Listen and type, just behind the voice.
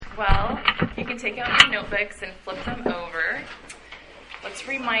Well, you can take out your notebooks and flip them over. Let's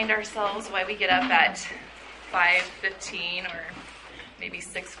remind ourselves why we get up at 5:15 or maybe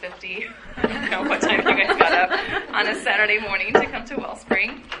 6:50. I don't know what time you guys got up on a Saturday morning to come to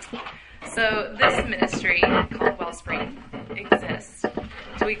Wellspring. So this ministry called Wellspring exists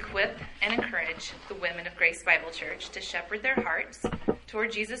to equip and encourage the women of Grace Bible Church to shepherd their hearts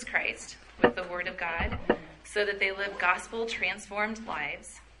toward Jesus Christ with the Word of God so that they live gospel-transformed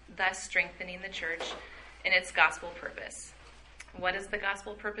lives, thus strengthening the church in its gospel purpose. What is the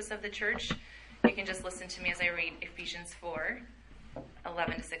gospel purpose of the church? You can just listen to me as I read Ephesians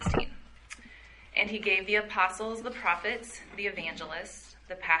 4:11-16. And he gave the apostles, the prophets, the evangelists,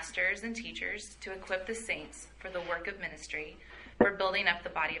 the pastors and teachers to equip the saints for the work of ministry, for building up the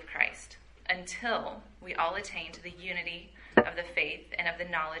body of Christ, until we all attain to the unity of the faith and of the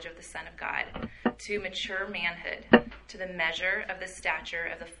knowledge of the Son of God, to mature manhood, to the measure of the stature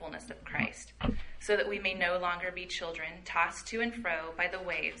of the fullness of Christ, so that we may no longer be children, tossed to and fro by the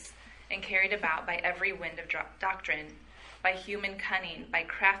waves, and carried about by every wind of doctrine, by human cunning, by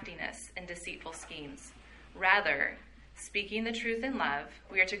craftiness and deceitful schemes. Rather, speaking the truth in love,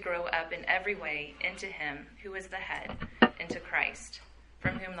 we are to grow up in every way into him who is the head, into Christ,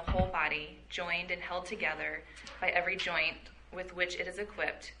 from whom the whole body, joined and held together by every joint with which it is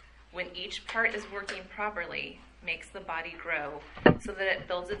equipped, when each part is working properly, makes the body grow so that it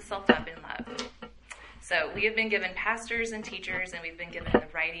builds itself up in love. So we have been given pastors and teachers, and we've been given the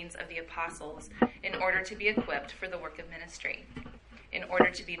writings of the apostles in order to be equipped for the work of ministry, in order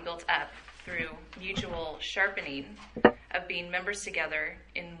to be built up through mutual sharpening of being members together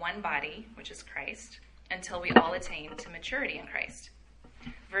in one body, which is Christ, until we all attain to maturity in Christ.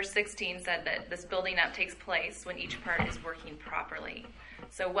 Verse 16 said that this building up takes place when each part is working properly.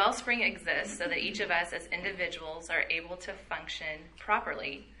 So Wellspring exists so that each of us as individuals are able to function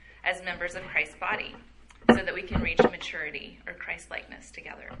properly as members of Christ's body, so that we can reach maturity or Christ-likeness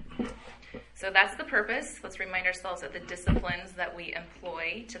together. So that's the purpose. Let's remind ourselves of the disciplines that we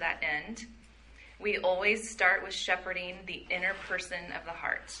employ to that end. We always start with shepherding the inner person of the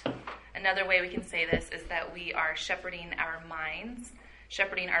heart. Another way we can say this is that we are shepherding our minds,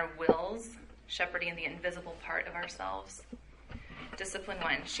 shepherding our wills, shepherding the invisible part of ourselves. Discipline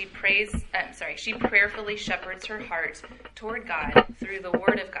 1, she prayerfully shepherds her heart toward God through the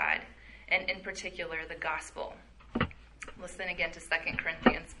Word of God, and in particular, the gospel. Listen again to 2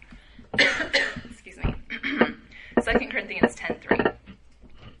 Corinthians. Excuse me. 2 Corinthians 10:3.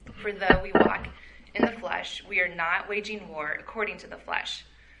 For though we walk in the flesh, we are not waging war according to the flesh.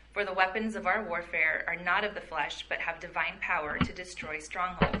 For the weapons of our warfare are not of the flesh, but have divine power to destroy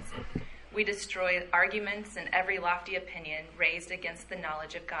strongholds. We destroy arguments and every lofty opinion raised against the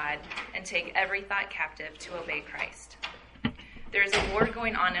knowledge of God, and take every thought captive to obey Christ. There is a war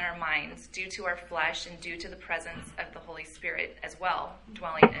going on in our minds due to our flesh and due to the presence of the Holy Spirit as well,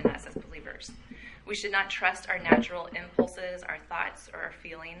 dwelling in us as believers. We should not trust our natural impulses, our thoughts, or our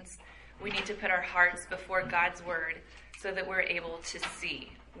feelings. We need to put our hearts before God's word so that we're able to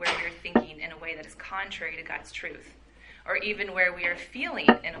see where we're thinking in a way that is contrary to God's truth, or even where we are feeling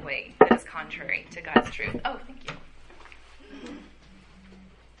in a way that is contrary to God's truth. Oh, thank you.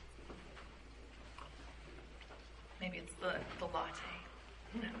 Maybe it's the latte.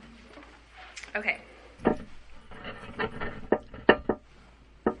 No. Okay.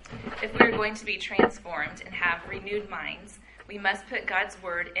 If we are going to be transformed and have renewed minds, we must put God's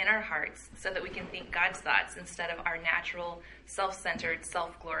word in our hearts so that we can think God's thoughts instead of our natural, self-centered,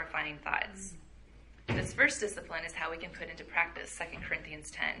 self-glorifying thoughts. This first discipline is how we can put into practice 2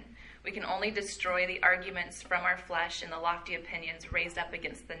 Corinthians 10. We can only destroy the arguments from our flesh and the lofty opinions raised up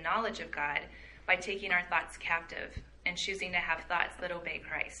against the knowledge of God by taking our thoughts captive and choosing to have thoughts that obey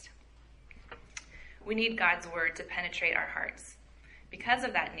Christ. We need God's word to penetrate our hearts. Because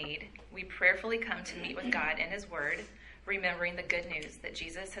of that need, we prayerfully come to meet with God in his word, remembering the good news that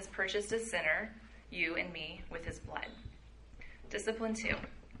Jesus has purchased a sinner, you and me, with his blood. Discipline 2,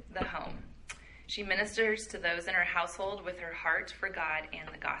 the home. She ministers to those in her household with her heart for God and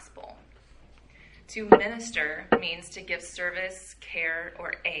the gospel. To minister means to give service, care,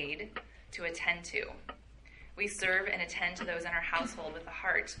 or aid, to attend to. We serve and attend to those in our household with a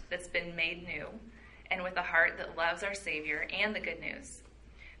heart that's been made new, and with a heart that loves our Savior and the good news.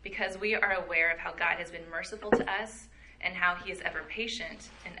 Because we are aware of how God has been merciful to us and how he is ever patient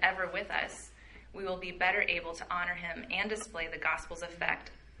and ever with us, we will be better able to honor him and display the gospel's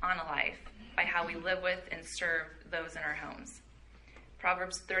effect on a life by how we live with and serve those in our homes.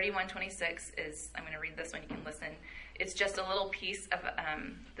 Proverbs 31:26 is, I'm going to read this one, you can listen. It's just a little piece of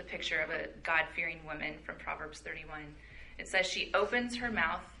the picture of a God-fearing woman from Proverbs 31. It says, she opens her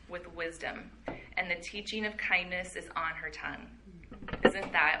mouth with wisdom, and the teaching of kindness is on her tongue.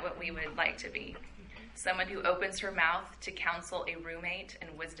 Isn't that what we would like to be? Someone who opens her mouth to counsel a roommate,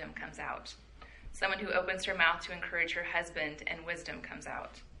 and wisdom comes out. Someone who opens her mouth to encourage her husband, and wisdom comes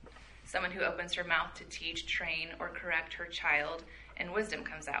out. Someone who opens her mouth to teach, train, or correct her child, and wisdom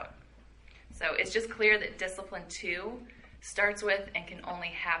comes out. So it's just clear that discipline 2 starts with and can only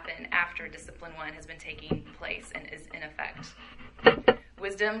happen after discipline 1 has been taking place and is in effect.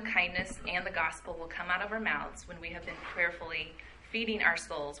 Wisdom, kindness, and the gospel will come out of our mouths when we have been prayerfully feeding our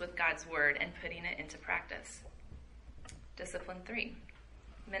souls with God's word and putting it into practice. Discipline 3,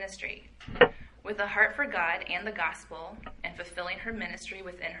 ministry. With a heart for God and the gospel and fulfilling her ministry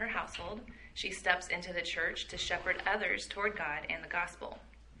within her household, she steps into the church to shepherd others toward God and the gospel.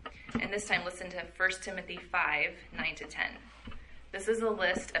 And this time listen to 1 Timothy 5, 9-10. This is a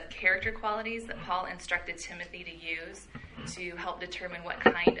list of character qualities that Paul instructed Timothy to use to help determine what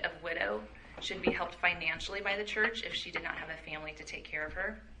kind of widow should be helped financially by the church if she did not have a family to take care of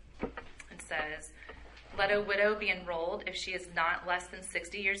her. It says, "Let a widow be enrolled if she is not less than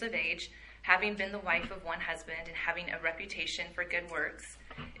 60 years of age, having been the wife of one husband and having a reputation for good works,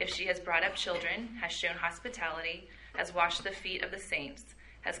 if she has brought up children, has shown hospitality, has washed the feet of the saints,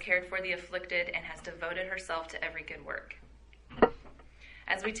 has cared for the afflicted, and has devoted herself to every good work."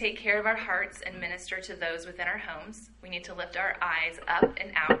 As we take care of our hearts and minister to those within our homes, we need to lift our eyes up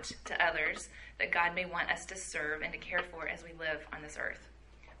and out to others that God may want us to serve and to care for as we live on this earth.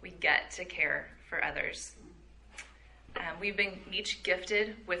 We get to care for others. We've been each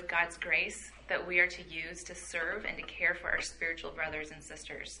gifted with God's grace that we are to use to serve and to care for our spiritual brothers and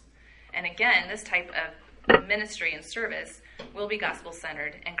sisters. And again, this type of ministry and service will be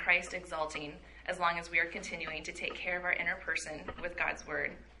gospel-centered and Christ-exalting as long as we are continuing to take care of our inner person with God's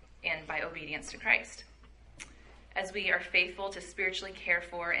word and by obedience to Christ. As we are faithful to spiritually care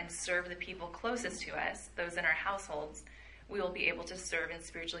for and serve the people closest to us, those in our households, we will be able to serve and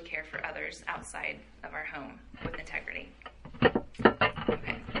spiritually care for others outside of our home with integrity.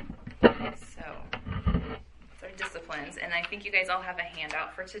 Okay, so our disciplines, and I think you guys all have a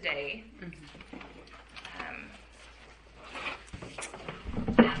handout for today.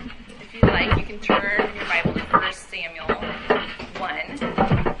 If you'd like, you can turn your Bible to 1 Samuel 1.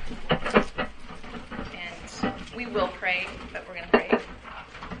 And we will pray, but we're going to pray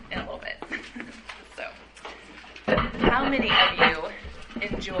in a little bit. So, how many of you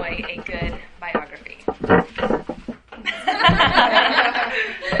enjoy a good biography?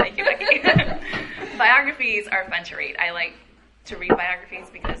 Thank you, Becky. Biographies are fun to read. I like to read biographies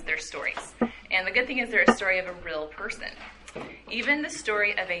because they're stories. And the good thing is they're a story of a real person. Even the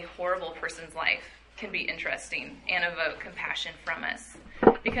story of a horrible person's life can be interesting and evoke compassion from us.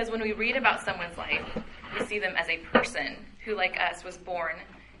 Because when we read about someone's life, we see them as a person who, like us, was born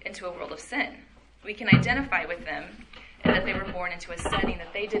into a world of sin. We can identify with them and that they were born into a setting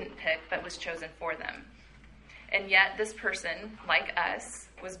that they didn't pick but was chosen for them. And yet this person, like us,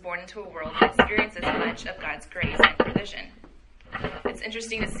 was born into a world that experiences much of God's grace and provision. It's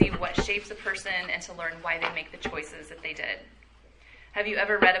interesting to see what shapes a person and to learn why they make the choices that they did. Have you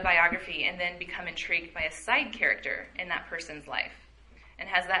ever read a biography and then become intrigued by a side character in that person's life? And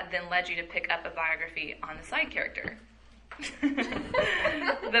has that then led you to pick up a biography on the side character?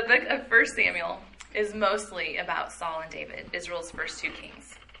 The book of 1 Samuel is mostly about Saul and David, Israel's first two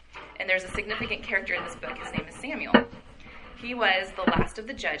kings. And there's a significant character in this book. His name is Samuel. He was the last of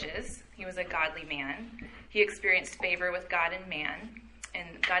the judges. He was a godly man. He experienced favor with God and man,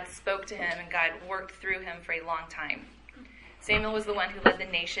 and God spoke to him, and God worked through him for a long time. Samuel was the one who led the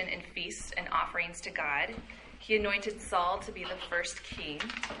nation in feasts and offerings to God. He anointed Saul to be the first king.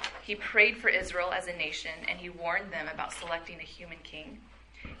 He prayed for Israel as a nation, and he warned them about selecting a human king.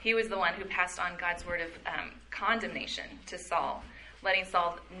 He was the one who passed on God's word of condemnation to Saul, letting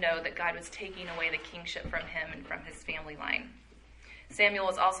Saul know that God was taking away the kingship from him and from his family line. Samuel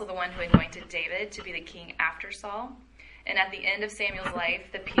was also the one who anointed David to be the king after Saul. And at the end of Samuel's life,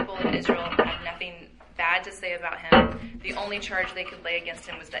 the people of Israel had nothing bad to say about him. The only charge they could lay against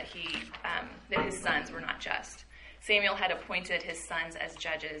him was that that his sons were not just. Samuel had appointed his sons as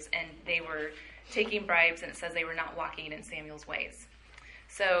judges, and they were taking bribes, and it says they were not walking in Samuel's ways.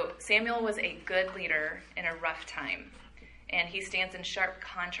 So Samuel was a good leader in a rough time. And he stands in sharp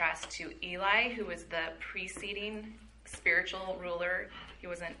contrast to Eli, who was the preceding spiritual ruler. He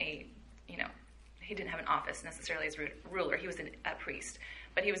wasn't he didn't have an office necessarily as ruler. He was a priest.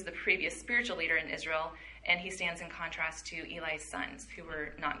 But he was the previous spiritual leader in Israel, and he stands in contrast to Eli's sons, who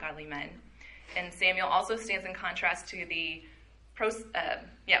were not godly men. And Samuel also stands in contrast to the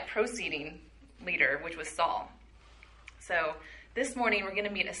preceding leader, which was Saul. So this morning we're going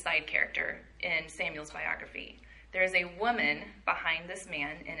to meet a side character in Samuel's biography. There is a woman behind this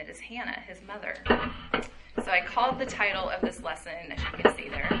man, and it is Hannah, his mother. So I called the title of this lesson, as you can see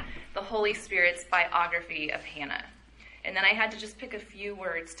there, The Holy Spirit's Biography of Hannah. And then I had to just pick a few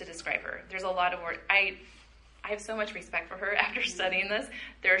words to describe her. There's a lot of words. I have so much respect for her after studying this.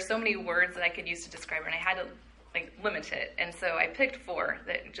 There are so many words that I could use to describe her, and I had to limit it. And so I picked 4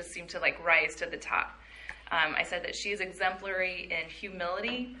 that just seemed to rise to the top. I said that she is exemplary in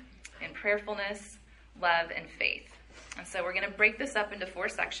humility, in prayerfulness, love, and faith. And so we're going to break this up into 4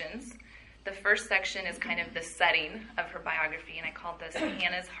 sections. The first section is kind of the setting of her biography, and I called this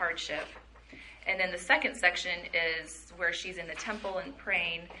Hannah's hardship. And then the second section is where she's in the temple and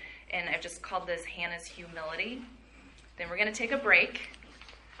praying, and I've just called this Hannah's humility. Then we're going to take a break,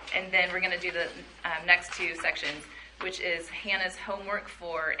 and then we're going to do the next 2 sections, which is Hannah's homework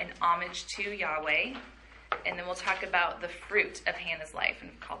for an homage to Yahweh. And then we'll talk about the fruit of Hannah's life,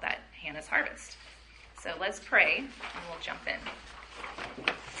 and call that Hannah's harvest. So let's pray, and we'll jump in.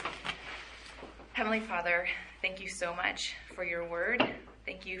 Heavenly Father, thank you so much for your word.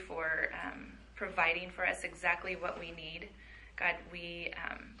 Thank you for providing for us exactly what we need. God, we,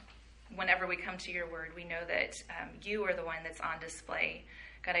 whenever we come to your word, we know that you are the one that's on display.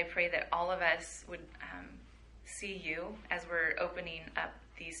 God, I pray that all of us would see you as we're opening up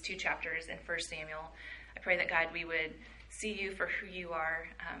these 2 chapters in 1 Samuel. I pray that, God, we would see you for who you are,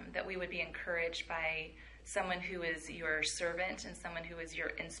 that we would be encouraged by someone who is your servant and someone who is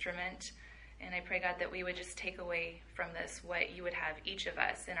your instrument. And I pray, God, that we would just take away from this what you would have each of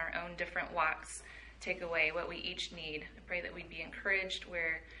us in our own different walks take away, what we each need. I pray that we'd be encouraged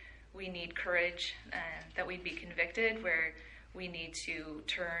where we need courage, that we'd be convicted where we need to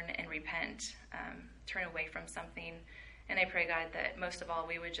turn and repent, turn away from something. And I pray, God, that most of all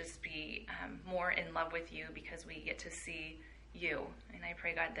we would just be more in love with you because we get to see you. And I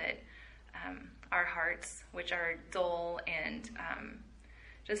pray, God, that our hearts, which are dull and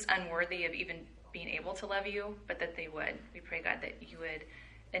just unworthy of even being able to love you, but that they would. We pray, God, that you would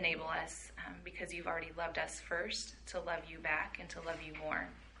enable us, because you've already loved us first, to love you back and to love you more.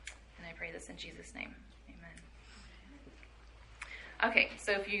 And I pray this in Jesus' name. Amen. Okay,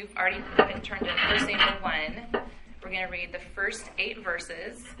 so if you've already turned to 1 Samuel 1, we're going to read the first 8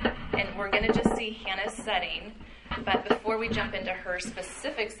 verses, and we're going to just see Hannah's setting. But before we jump into her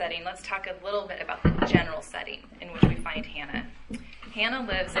specific setting, let's talk a little bit about the general setting in which we find Hannah. Hannah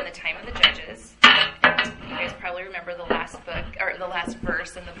lives in the time of the Judges. You guys probably remember the last book, or the last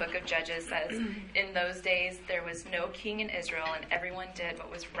verse in the book of Judges says, in those days there was no king in Israel, and everyone did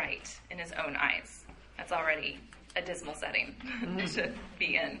what was right in his own eyes. That's already a dismal setting to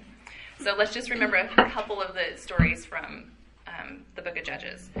be in. So let's just remember a couple of the stories from the book of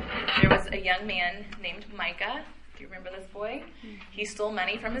Judges. There was a young man named Micah. Do you remember this boy? He stole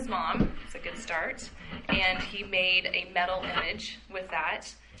money from his mom. It's a good start. And he made a metal image with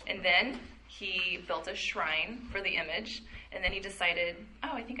that. And then he built a shrine for the image. And then he decided,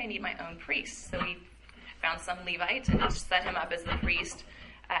 I think I need my own priest. So he found some Levite and set him up as the priest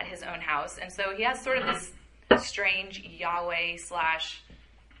at his own house. And so he has sort of this strange Yahweh /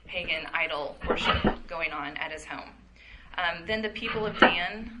 pagan idol worship going on at his home. Then the people of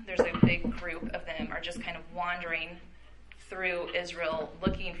Dan, there's a big group of them, are just kind of wandering through Israel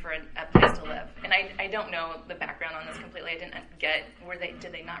looking for a place to live. And I don't know the background on this completely. I didn't get,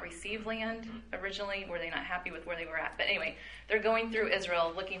 did they not receive land originally? Were they not happy with where they were at? But anyway, they're going through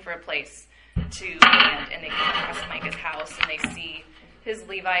Israel looking for a place to land, and they come across Micah's house, and they see his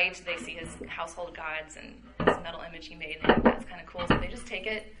Levite, they see his household gods and this metal image he made, and they think that's kind of cool. So they just take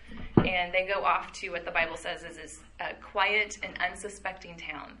it, and they go off to what the Bible says is this quiet and unsuspecting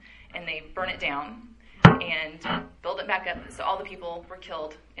town, and they burn it down and build it back up. So all the people were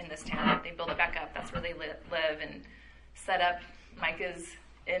killed in this town. They build it back up. That's where they live and set up Micah's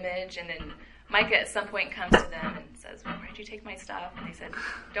image. And then Micah at some point comes to them and says, where did you take my stuff? And they said,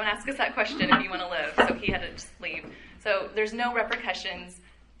 don't ask us that question if you want to live. So he had to just leave. So there's no repercussions.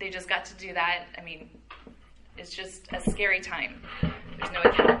 They just got to do that. I mean, it's just a scary time. There's no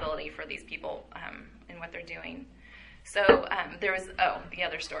accountability for these people in what they're doing. So there was, the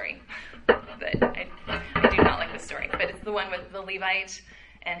other story. But I do not like this story. But it's the one with the Levite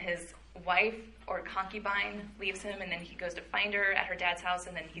and his wife or concubine leaves him, and then he goes to find her at her dad's house,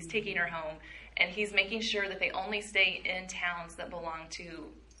 and then he's taking her home. And he's making sure that they only stay in towns that belong to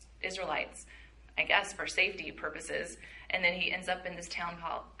Israelites, I guess, for safety purposes. And then he ends up in this town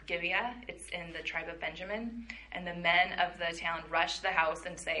called Gibeah. It's in the tribe of Benjamin. And the men of the town rush the house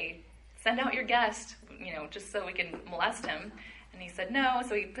and say, send out your guest, just so we can molest him. And he said no,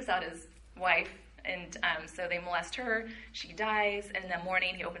 so he puts out his wife And so they molest her. She dies. And in the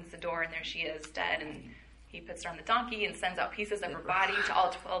morning, he opens the door, and there she is, dead. And he puts her on the donkey and sends out pieces of her body to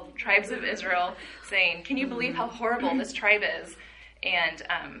all 12 tribes of Israel, saying, can you believe how horrible this tribe is? And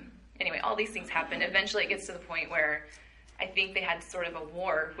anyway, all these things happen. Eventually, it gets to the point where I think they had sort of a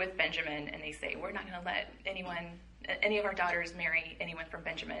war with Benjamin, and they say, we're not going to let any of our daughters marry anyone from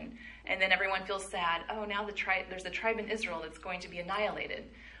Benjamin. And then everyone feels sad. Oh, now there's a tribe in Israel that's going to be annihilated.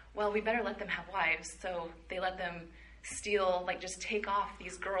 Well, we better let them have wives. So they let them steal, just take off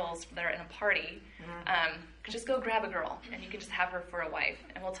these girls that are in a party. Just go grab a girl, and you can just have her for a wife.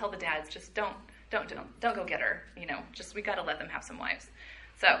 And we'll tell the dads, just don't go get her. We got to let them have some wives.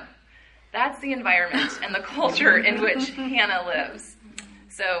 So that's the environment and the culture in which Hannah lives.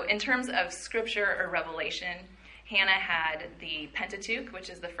 So in terms of scripture or revelation, Hannah had the Pentateuch, which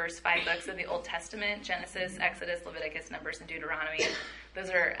is the first 5 books of the Old Testament: Genesis, Exodus, Leviticus, Numbers, and Deuteronomy. Those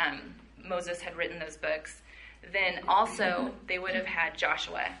are Moses had written those books. Then also they would have had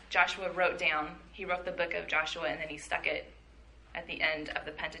Joshua. Joshua wrote the book of Joshua, and then he stuck it at the end of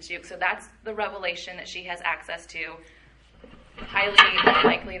the Pentateuch. So that's the revelation that she has access to. Highly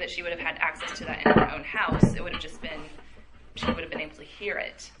unlikely that she would have had access to that in her own house. It would have just been, she would have been able to hear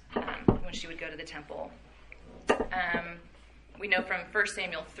it when she would go to the temple. We know from 1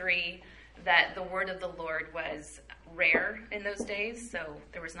 Samuel 3 that the word of the Lord was rare in those days, so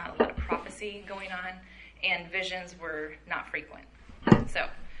there was not a lot of prophecy going on, and visions were not frequent. So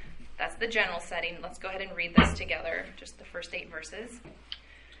that's the general setting. Let's go ahead and read this together, just the first 8 verses.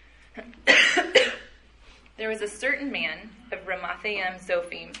 There was a certain man of Ramathaim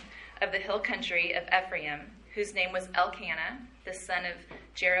Zophim, of the hill country of Ephraim, whose name was Elkanah, the son of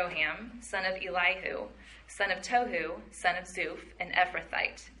Jeroham, son of Elihu, son of Tohu, son of Zuph, an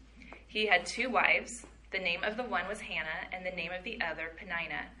Ephrathite. He had 2 wives. The name of the one was Hannah, and the name of the other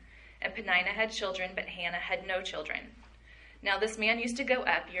Peninnah. And Peninnah had children, but Hannah had no children. Now this man used to go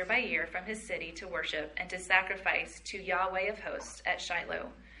up year by year from his city to worship and to sacrifice to Yahweh of hosts at Shiloh,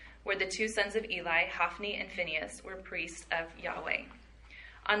 where the 2 sons of Eli, Hophni and Phinehas, were priests of Yahweh.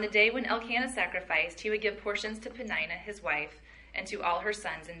 On the day when Elkanah sacrificed, he would give portions to Peninnah, his wife, and to all her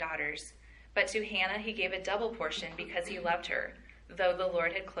sons and daughters. But to Hannah he gave a double portion because he loved her, though the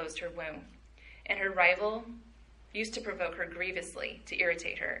Lord had closed her womb. And her rival used to provoke her grievously to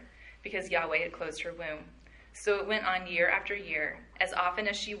irritate her, because Yahweh had closed her womb. So it went on year after year. As often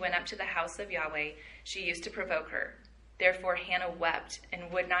as she went up to the house of Yahweh, she used to provoke her. Therefore Hannah wept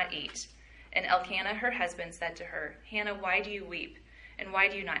and would not eat. And Elkanah, her husband, said to her, Hannah, why do you weep? And why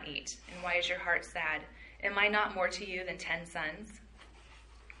do you not eat? And why is your heart sad? Am I not more to you than 10 sons?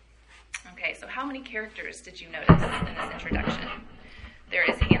 Okay, so how many characters did you notice in this introduction? There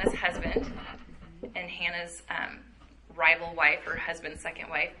is Hannah's husband and Hannah's rival wife, or husband's second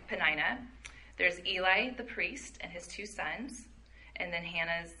wife, Peninnah. There's Eli, the priest, and his 2 sons, and then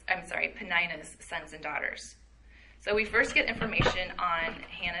Peninnah's sons and daughters. So we first get information on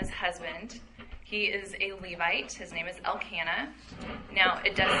Hannah's husband. He is a Levite. His name is Elkanah. Now,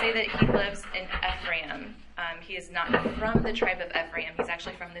 it does say that he lives in Ephraim. He is not from the tribe of Ephraim. He's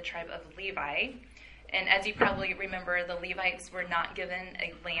actually from the tribe of Levi. And as you probably remember, the Levites were not given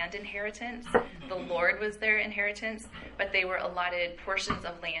a land inheritance. The Lord was their inheritance, but they were allotted portions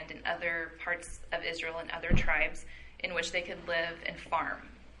of land in other parts of Israel and other tribes in which they could live and farm.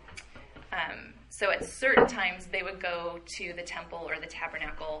 So at certain times, they would go to the temple or the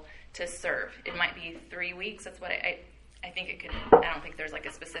tabernacle to serve. It might be 3 weeks. That's what I think it could. I don't think there's like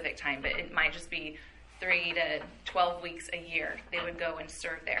a specific time, but it might just be 3 to 12 weeks a year. They would go and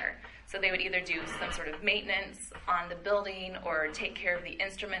serve there. So they would either do some sort of maintenance on the building or take care of the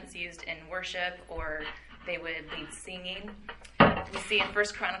instruments used in worship, or they would lead singing. We see in 1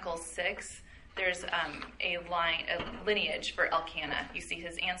 Chronicles 6, there's a lineage for Elkanah. You see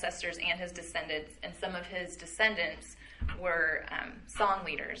his ancestors and his descendants, and some of his descendants were song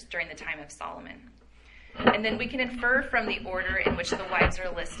leaders during the time of Solomon. And then we can infer from the order in which the wives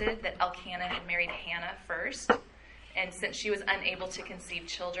are listed that Elkanah had married Hannah first. And since she was unable to conceive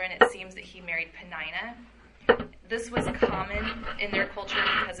children, it seems that he married Peninnah. This was common in their culture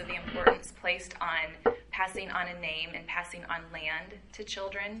because of the importance placed on passing on a name and passing on land to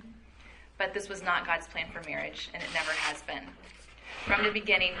children. But this was not God's plan for marriage, and it never has been. From the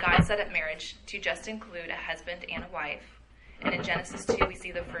beginning, God set up marriage to just include a husband and a wife. And in Genesis 2, we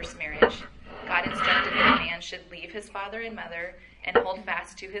see the first marriage. God instructed that a man should leave his father and mother and hold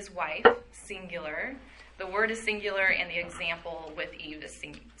fast to his wife, singular. The word is singular, and the example with Eve is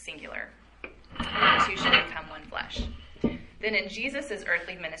singular. And the 2 should become one flesh. Then in Jesus'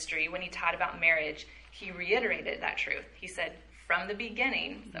 earthly ministry, when he taught about marriage, he reiterated that truth. He said, from the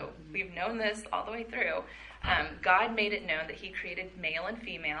beginning, so we've known this all the way through, God made it known that he created male and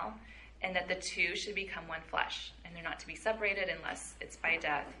female, and that the two should become one flesh, and they're not to be separated unless it's by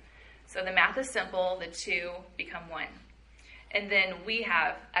death. So the math is simple. The two become one. And then we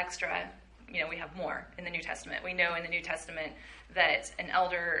have extra, we have more in the New Testament. We know in the New Testament that an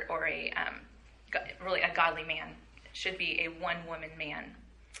elder or really a godly man should be a one-woman man.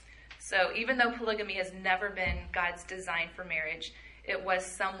 So even though polygamy has never been God's design for marriage, it was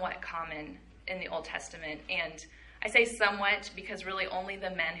somewhat common in the Old Testament. And I say somewhat because really only the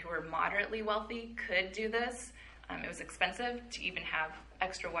men who were moderately wealthy could do this. It was expensive to even have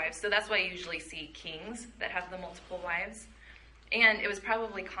extra wives. So that's why you usually see kings that have the multiple wives. And it was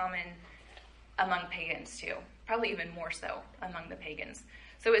probably common among pagans too, probably even more so among the pagans.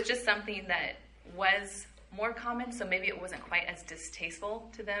 So it's just something that was more common, so maybe it wasn't quite as distasteful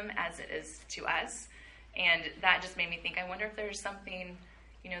to them as it is to us. And that just made me think, I wonder if there's something,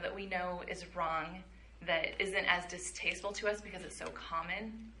 that we know is wrong that isn't as distasteful to us because it's so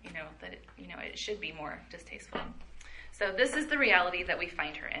common, that it should be more distasteful. So this is the reality that we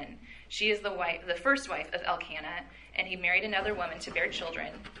find her in. She is the first wife of Elkanah, and he married another woman to bear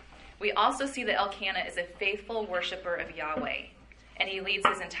children. We also see that Elkanah is a faithful worshiper of Yahweh, and he leads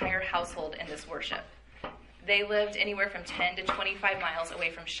his entire household in this worship. They lived anywhere from 10 to 25 miles away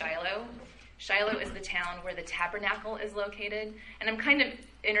from Shiloh. Shiloh is the town where the tabernacle is located. And I'm kind of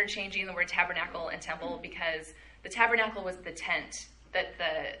interchanging the word tabernacle and temple because the tabernacle was the tent that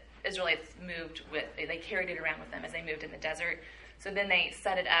the Israelites moved with. They carried it around with them as they moved in the desert. So then they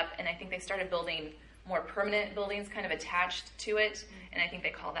set it up, and I think they started building more permanent buildings kind of attached to it. And I think they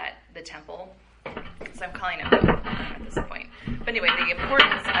call that the temple. So I'm calling it both at this point. But anyway, the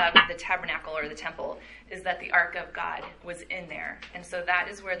importance of the tabernacle or the temple is that the Ark of God was in there. And so that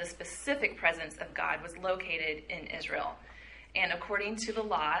is where the specific presence of God was located in Israel. And according to the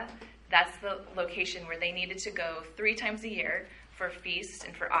law, that's the location where they needed to go 3 times a year for feasts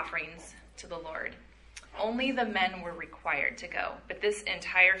and for offerings to the Lord. Only the men were required to go, but this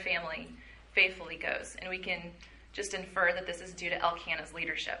entire family faithfully goes. And we can just infer that this is due to Elkanah's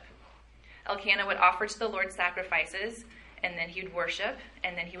leadership. Elkanah would offer to the Lord sacrifices, and then he would worship,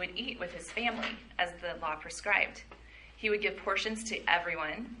 and then he would eat with his family, as the law prescribed. He would give portions to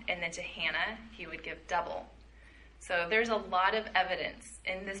everyone, and then to Hannah, he would give double. So there's a lot of evidence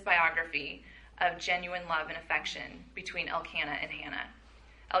in this biography of genuine love and affection between Elkanah and Hannah.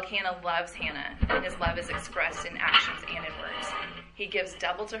 Elkanah loves Hannah, and his love is expressed in actions and in words. He gives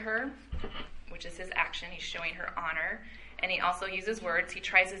double to her, which is his action. He's showing her honor. And he also uses words. He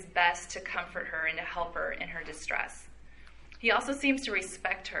tries his best to comfort her and to help her in her distress. He also seems to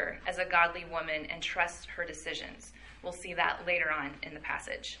respect her as a godly woman and trust her decisions. We'll see that later on in the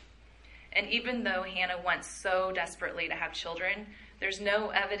passage. And even though Hannah wants so desperately to have children, there's no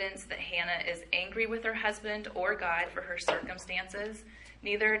evidence that Hannah is angry with her husband or God for her circumstances.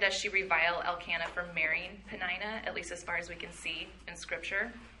 Neither does she revile Elkanah for marrying Peninnah, at least as far as we can see in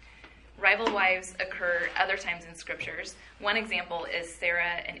Scripture. Rival wives occur other times in Scriptures. One example is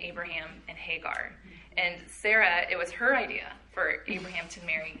Sarah and Abraham and Hagar. And Sarah, it was her idea for Abraham to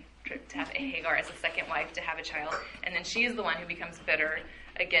have a Hagar as a second wife to have a child. And then she is the one who becomes bitter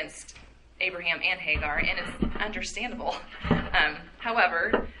against Abraham and Hagar, and it's understandable.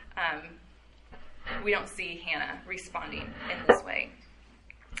 However, we don't see Hannah responding in this way.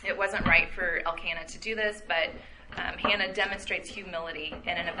 It wasn't right for Elkanah to do this, but Hannah demonstrates humility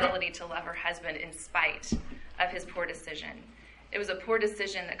and an ability to love her husband in spite of his poor decision. It was a poor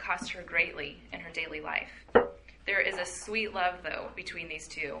decision that cost her greatly in her daily life. There is a sweet love, though, between these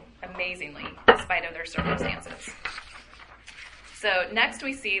two, amazingly, in spite of their circumstances. So next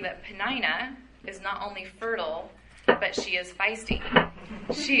we see that Peninnah is not only fertile, but she is feisty.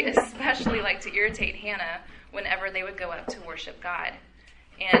 She especially liked to irritate Hannah whenever they would go up to worship God.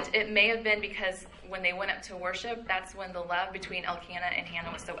 And it may have been because when they went up to worship, that's when the love between Elkanah and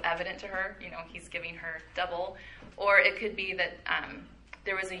Hannah was so evident to her. He's giving her double. Or it could be that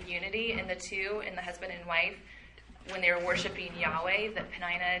there was a unity in the two, in the husband and wife, when they were worshiping Yahweh that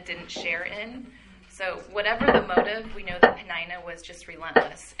Peninnah didn't share in. So whatever the motive, we know that Peninnah was just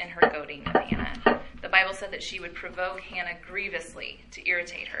relentless in her goading of Hannah. The Bible said that she would provoke Hannah grievously to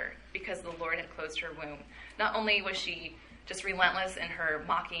irritate her because the Lord had closed her womb. Not only was she just relentless in her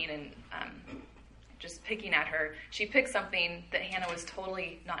mocking and just picking at her, she picked something that Hannah was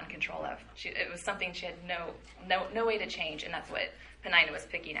totally not in control of. It was something she had no way to change, and that's what Peninnah was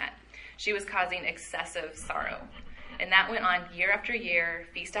picking at. She was causing excessive sorrow. And that went on year after year,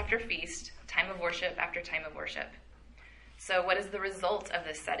 feast after feast, time of worship after time of worship. So what is the result of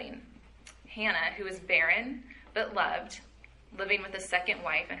this setting? Hannah, who is barren but loved, living with a second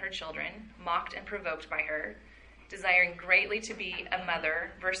wife and her children, mocked and provoked by her, desiring greatly to be a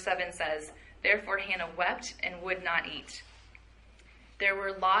mother. Verse 7 says, "Therefore Hannah wept and would not eat." There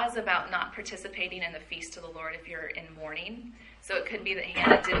were laws about not participating in the feast of the Lord if you're in mourning. So it could be that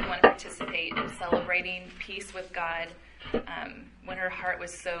Hannah didn't want to participate in celebrating peace with God when her heart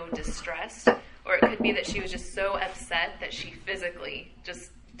was so distressed. Or it could be that she was just so upset that she physically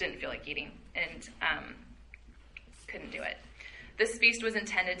just didn't feel like eating and couldn't do it. This feast was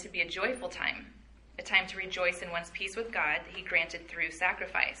intended to be a joyful time, a time to rejoice in one's peace with God that he granted through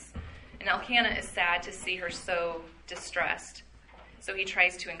sacrifice. And Elkanah is sad to see her so distressed, so he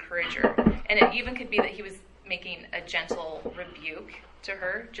tries to encourage her. And it even could be that he was making a gentle rebuke to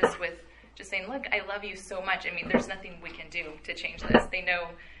her, just saying, "Look, I love you so much. I mean, there's nothing we can do to change this." They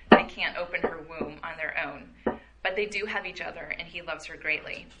know they can't open her womb on their own, but they do have each other, and he loves her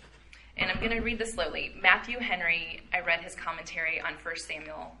greatly. And I'm going to read this slowly. Matthew Henry, I read his commentary on 1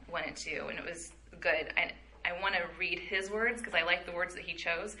 Samuel 1 and 2, and it was good. I want to read his words because I like the words that he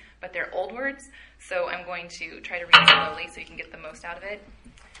chose, but they're old words, so I'm going to try to read slowly so you can get the most out of it.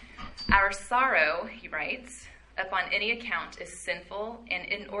 "Our sorrow," he writes, "upon any account is sinful and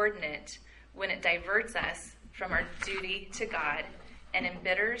inordinate when it diverts us from our duty to God and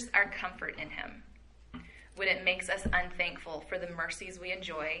embitters our comfort in him, when it makes us unthankful for the mercies we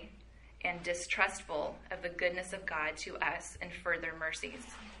enjoy and distrustful of the goodness of God to us and further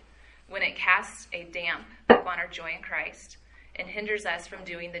mercies, when it casts a damp upon our joy in Christ and hinders us from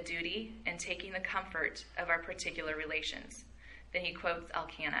doing the duty and taking the comfort of our particular relations." Then he quotes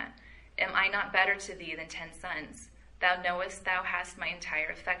Elkanah, "Am I not better to thee than 10 sons? Thou knowest thou hast my entire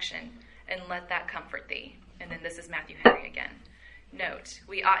affection, and let that comfort thee." And then this is Matthew Henry again. Note,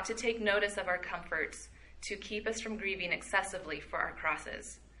 "We ought to take notice of our comforts to keep us from grieving excessively for our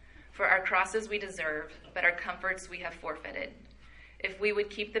crosses. For our crosses we deserve, but our comforts we have forfeited. If we would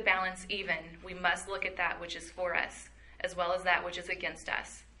keep the balance even, we must look at that which is for us, as well as that which is against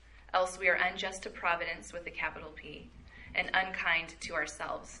us. Else we are unjust to Providence with a capital P, and unkind to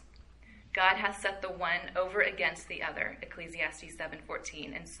ourselves. God hath set the one over against the other," Ecclesiastes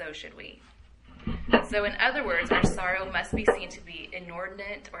 7:14, "and so should we." So in other words, our sorrow must be seen to be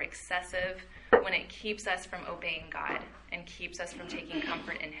inordinate or excessive when it keeps us from obeying God and keeps us from taking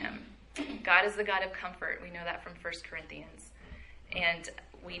comfort in him. God is the God of comfort. We know that from 1 Corinthians. And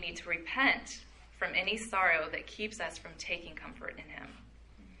we need to repent from any sorrow that keeps us from taking comfort in him.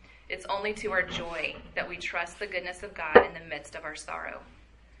 It's only to our joy that we trust the goodness of God in the midst of our sorrow.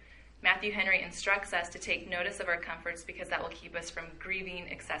 Matthew Henry instructs us to take notice of our comforts because that will keep us from grieving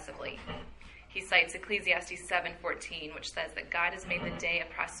excessively. He cites Ecclesiastes 7:14, which says that God has made the day of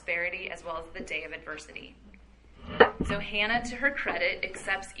prosperity as well as the day of adversity. So Hannah, to her credit,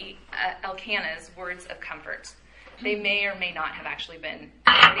 accepts Elkanah's words of comfort. They may or may not have actually been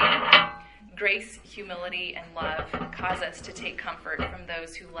comforting. Grace, humility, and love cause us to take comfort from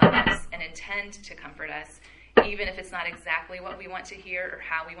those who love us and intend to comfort us, even if it's not exactly what we want to hear or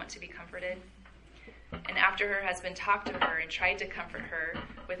how we want to be comforted. And after her husband talked to her and tried to comfort her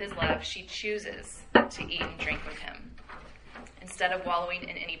with his love, she chooses to eat and drink with him. Instead of wallowing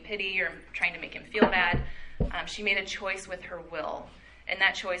in any pity or trying to make him feel bad, she made a choice with her will, and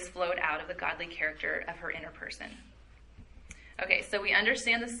that choice flowed out of the godly character of her inner person. Okay, so we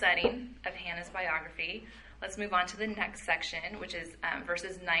understand the setting of Hannah's biography. Let's move on to the next section, which is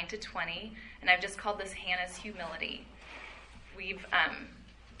verses 9 to 20, and I've just called this Hannah's humility. We've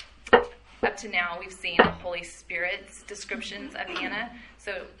up to now, we've seen the Holy Spirit's descriptions of Hannah,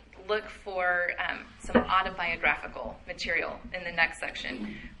 so look for some autobiographical material in the next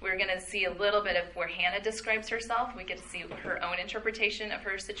section. We're going to see a little bit of where Hannah describes herself. We get to see her own interpretation of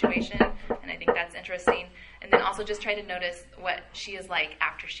her situation, and I think that's interesting. And then also just try to notice what she is like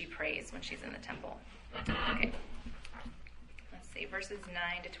after she prays when she's in the temple. Okay, let's see, verses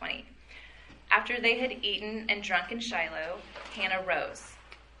 9 to 20. After they had eaten and drunk in Shiloh, Hannah rose.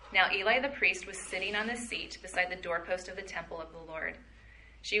 Now Eli the priest was sitting on the seat beside the doorpost of the temple of the Lord.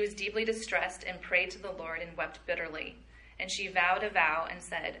 She was deeply distressed and prayed to the Lord and wept bitterly. And she vowed a vow and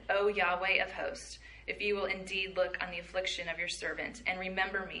said, O Yahweh of hosts, if you will indeed look on the affliction of your servant and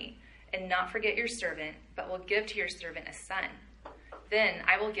remember me, and not forget your servant, but will give to your servant a son, then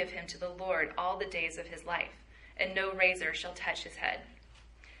I will give him to the Lord all the days of his life, and no razor shall touch his head.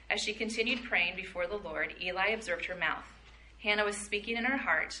 As she continued praying before the Lord, Eli observed her mouth. Hannah was speaking in her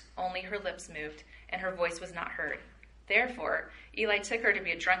heart, only her lips moved, and her voice was not heard. Therefore, Eli took her to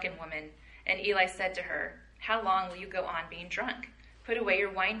be a drunken woman, and Eli said to her, How long will you go on being drunk? Put away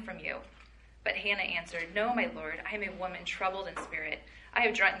your wine from you. But Hannah answered, No, my Lord, I am a woman troubled in spirit. I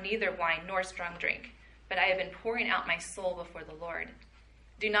have drunk neither wine nor strong drink, but I have been pouring out my soul before the Lord.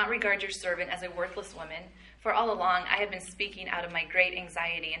 Do not regard your servant as a worthless woman, for all along I have been speaking out of my great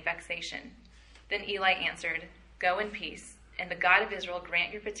anxiety and vexation." Then Eli answered, "Go in peace, and the God of Israel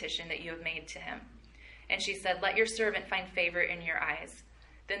grant your petition that you have made to him." And she said, "Let your servant find favor in your eyes."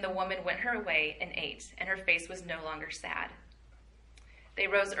 Then the woman went her way and ate, and her face was no longer sad. They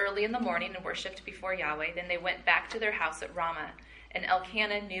rose early in the morning and worshipped before Yahweh. Then they went back to their house at Ramah. And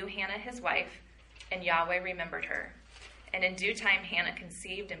Elkanah knew Hannah his wife, and Yahweh remembered her. And in due time Hannah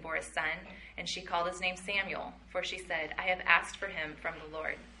conceived and bore a son, and she called his name Samuel, for she said, "I have asked for him from the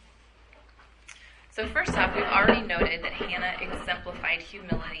Lord." So first off, we've already noted that Hannah exemplified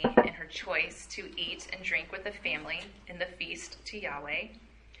humility in her choice to eat and drink with the family in the feast to Yahweh.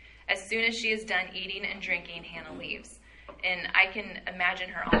 As soon as she is done eating and drinking, Hannah leaves. And I can imagine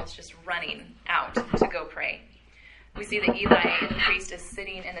her almost just running out to go pray. We see that Eli, the priest, is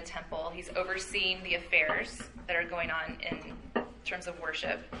sitting in the temple. He's overseeing the affairs that are going on in terms of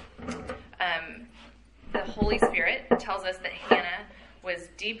worship. The Holy Spirit tells us that Hannah was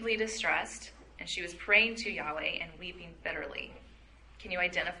deeply distressed, and she was praying to Yahweh and weeping bitterly. Can you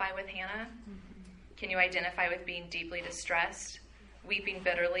identify with Hannah? Can you identify with being deeply distressed, weeping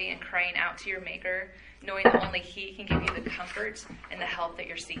bitterly, and crying out to your Maker, knowing that only He can give you the comfort and the help that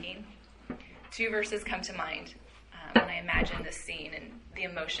you're seeking? Two verses come to mind when I imagine this scene and the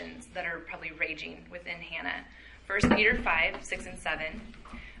emotions that are probably raging within Hannah. 1 Peter 5, 6 and 7,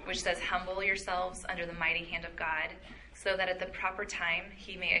 which says, "Humble yourselves under the mighty hand of God, so that at the proper time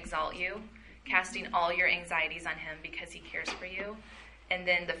He may exalt you, casting all your anxieties on Him because He cares for you." And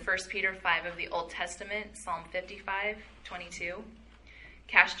then the 1 Peter 5 of the Old Testament, Psalm 55, 22,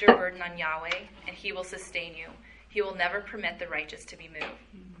 "Cast your burden on Yahweh, and He will sustain you. He will never permit the righteous to be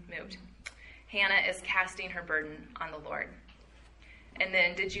moved." Hannah is casting her burden on the Lord. And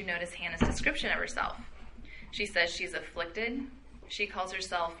then did you notice Hannah's description of herself? She says she's afflicted. She calls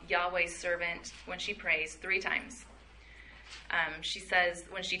herself Yahweh's servant when she prays 3 times. She says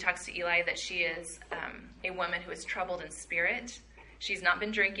when she talks to Eli that she is a woman who is troubled in spirit. She's not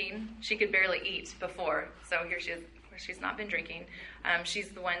been drinking. She could barely eat before. So here she is. She's not been drinking. She's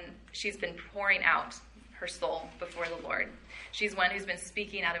been pouring out her soul before the Lord. She's one who's been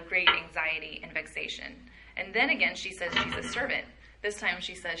speaking out of great anxiety and vexation. And then again, she says she's a servant. This time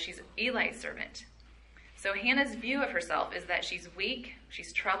she says she's Eli's servant. So Hannah's view of herself is that she's weak,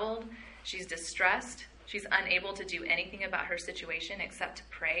 she's troubled, she's distressed, she's unable to do anything about her situation except to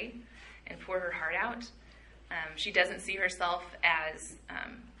pray and pour her heart out. She doesn't see herself as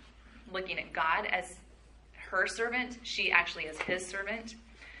looking at God as her servant. She actually is His servant.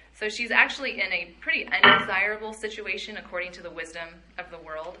 So she's actually in a pretty undesirable situation according to the wisdom of the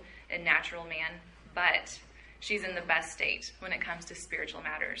world and natural man, but she's in the best state when it comes to spiritual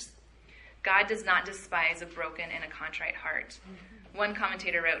matters. God does not despise a broken and a contrite heart. One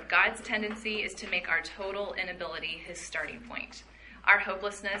commentator wrote, "God's tendency is to make our total inability His starting point. Our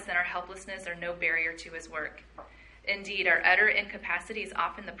hopelessness and our helplessness are no barrier to His work. Indeed, our utter incapacity is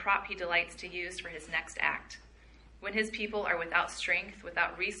often the prop He delights to use for His next act. When His people are without strength,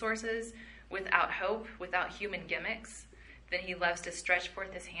 without resources, without hope, without human gimmicks, then He loves to stretch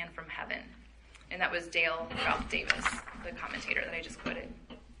forth His hand from heaven." And that was Dale Ralph Davis, the commentator that I just quoted.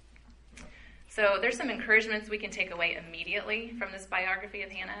 So there's some encouragements we can take away immediately from this biography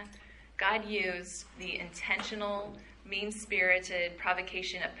of Hannah. God used the intentional, mean-spirited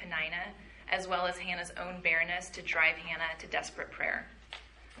provocation of Peninnah, as well as Hannah's own barrenness, to drive Hannah to desperate prayer.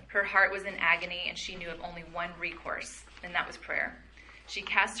 Her heart was in agony, and she knew of only one recourse, and that was prayer. She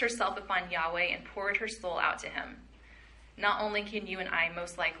cast herself upon Yahweh and poured her soul out to Him. Not only can you and I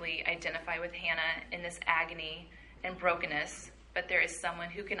most likely identify with Hannah in this agony and brokenness, but there is someone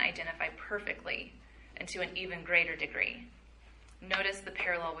who can identify perfectly and to an even greater degree. Notice the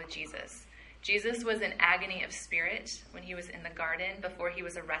parallel with Jesus. Jesus was in agony of spirit when He was in the garden before He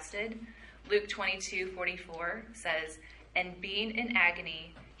was arrested. Luke 22:44 says, "And being in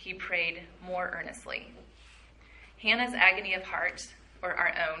agony, He prayed more earnestly." Hannah's agony of heart, or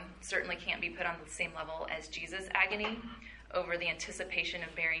our own, certainly can't be put on the same level as Jesus' agony over the anticipation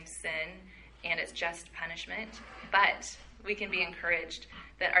of bearing sin and its just punishment. But we can be encouraged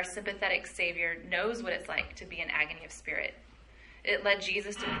that our sympathetic Savior knows what it's like to be in agony of spirit. It led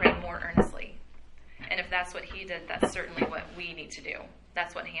Jesus to pray more earnestly. And if that's what He did, that's certainly what we need to do.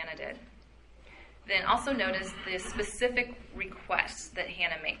 That's what Hannah did. Then also notice the specific request that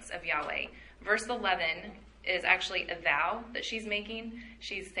Hannah makes of Yahweh. Verse 11 is actually a vow that she's making.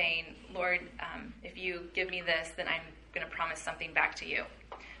 She's saying, "Lord, if you give me this, then I'm going to promise something back to you."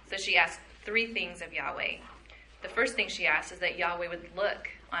 So she asks 3 things of Yahweh. The first thing she asks is that Yahweh would look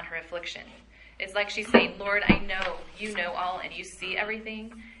on her affliction. It's like she's saying, Lord, I know you know all and you see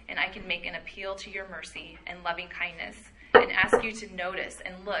everything, and I can make an appeal to your mercy and loving kindness and ask you to notice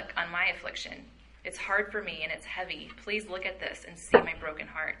and look on my affliction. It's hard for me and it's heavy. Please look at this and see my broken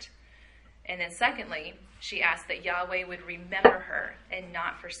heart. And then secondly, she asked that Yahweh would remember her and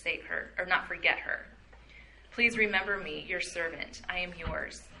not forsake her, or not forget her. Please remember me, your servant. I am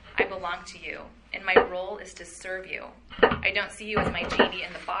yours. I belong to you, and my role is to serve you. I don't see you as my genie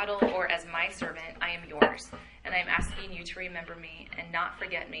in the bottle or as my servant. I am yours, and I am asking you to remember me and not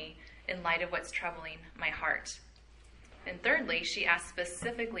forget me in light of what's troubling my heart. And thirdly, she asked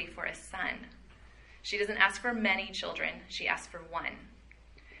specifically for a son. She doesn't ask for many children. She asks for one.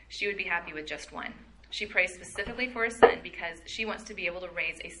 She would be happy with just one. She prays specifically for a son because she wants to be able to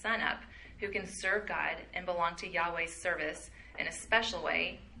raise a son up who can serve God and belong to Yahweh's service in a special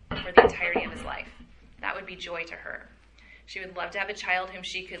way for the entirety of his life. That would be joy to her. She would love to have a child whom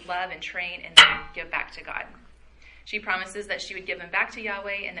she could love and train and then give back to God. She promises that she would give him back to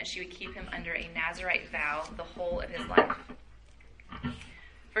Yahweh and that she would keep him under a Nazirite vow the whole of his life.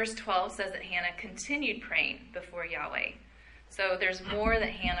 Verse 12 says that Hannah continued praying before Yahweh. So there's more that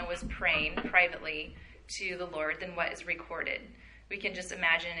Hannah was praying privately to the Lord than what is recorded. We can just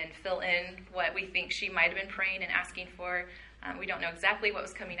imagine and fill in what we think she might have been praying and asking for. We don't know exactly what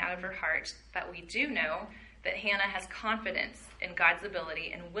was coming out of her heart, but we do know that Hannah has confidence in God's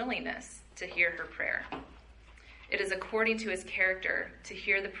ability and willingness to hear her prayer. It is according to his character to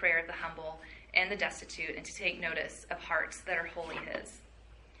hear the prayer of the humble and the destitute and to take notice of hearts that are wholly his.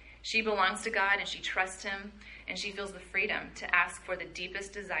 She belongs to God and she trusts him, and she feels the freedom to ask for the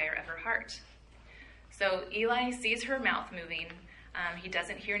deepest desire of her heart. So Eli sees her mouth moving. He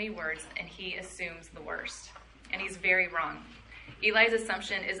doesn't hear any words, and he assumes the worst. And he's very wrong. Eli's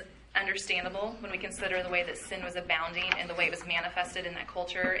assumption is understandable when we consider the way that sin was abounding and the way it was manifested in that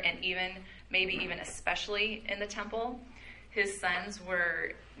culture, and maybe even especially in the temple. His sons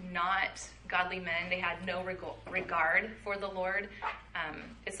were not godly men. They had no regard for the Lord.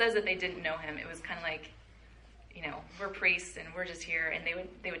 It says that they didn't know him. It was kind of like, we're priests and we're just here, and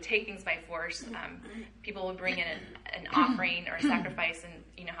they would take things by force. People would bring in an offering or a sacrifice, and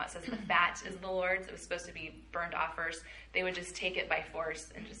you know how it says the fat is the Lord's. It was supposed to be burnt offers. They would just take it by force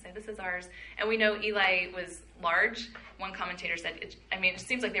and just say, this is ours. And we know Eli was large. One commentator said, it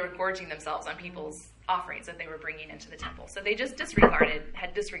seems like they were gorging themselves on people's offerings that they were bringing into the temple. So they just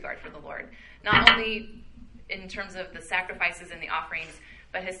had disregard for the Lord. Not only in terms of the sacrifices and the offerings,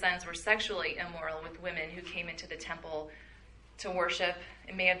 but his sons were sexually immoral with women who came into the temple to worship.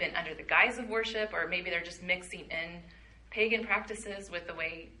 It may have been under the guise of worship, or maybe they're just mixing in pagan practices with the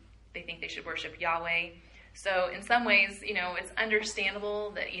way they think they should worship Yahweh. So in some ways, it's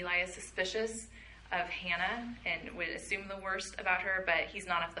understandable that Eli is suspicious of Hannah and would assume the worst about her, but he's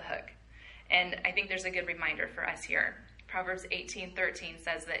not off the hook. And I think there's a good reminder for us here. Proverbs 18:13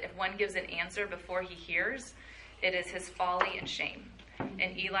 says that if one gives an answer before he hears, it is his folly and shame.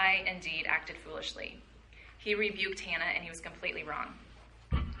 And Eli indeed acted foolishly. He rebuked Hannah, and he was completely wrong.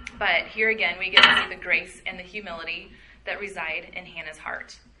 But here again, we get to see the grace and the humility that reside in Hannah's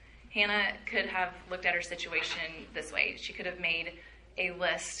heart. Hannah could have looked at her situation this way. She could have made a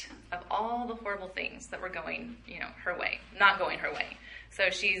list of all the horrible things that were going, her way, not going her way.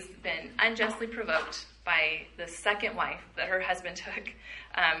 So she's been unjustly provoked by the second wife that her husband took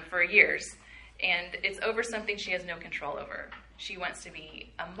for years. And it's over something she has no control over. She wants to be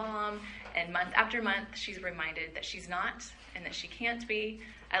a mom, and month after month, she's reminded that she's not and that she can't be,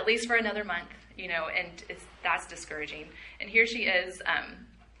 at least for another month, and that's discouraging. And here she is,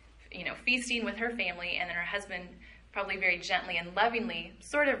 feasting with her family, and then her husband probably very gently and lovingly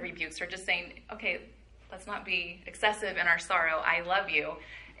sort of rebukes her, just saying, okay, let's not be excessive in our sorrow. I love you.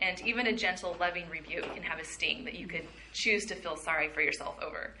 And even a gentle, loving rebuke can have a sting that you could choose to feel sorry for yourself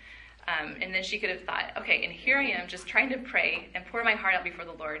over. And then she could have thought, okay, and here I am just trying to pray and pour my heart out before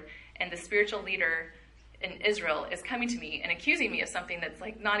the Lord, and the spiritual leader in Israel is coming to me and accusing me of something that's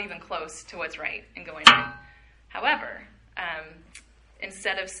like not even close to what's right and going on. However,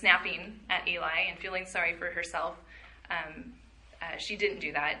 instead of snapping at Eli and feeling sorry for herself, she didn't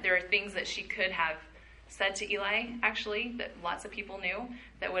do that. There are things that she could have said to Eli, actually, that lots of people knew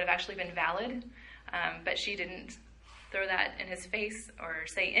that would have actually been valid, but she didn't throw that in his face or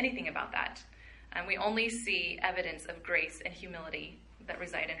say anything about that. We only see evidence of grace and humility that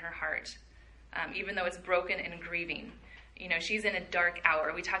reside in her heart, even though it's broken and grieving. She's in a dark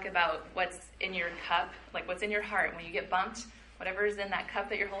hour. We talk about what's in your cup, like what's in your heart. When you get bumped, whatever is in that cup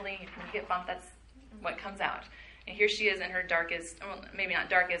that you're holding, when you get bumped, that's what comes out. And here she is in her darkest, well, maybe not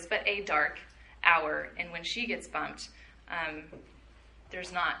darkest, but a dark hour. And when she gets bumped,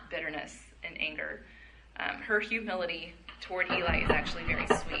 there's not bitterness and anger. Her humility toward Eli is actually very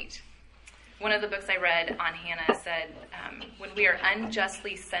sweet. One of the books I read on Hannah said, when we are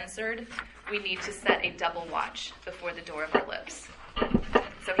unjustly censored, we need to set a double watch before the door of our lips.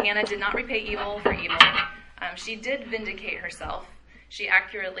 So Hannah did not repay evil for evil. She did vindicate herself. She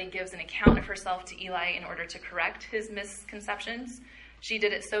accurately gives an account of herself to Eli in order to correct his misconceptions. She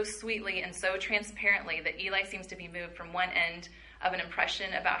did it so sweetly and so transparently that Eli seems to be moved from one end of an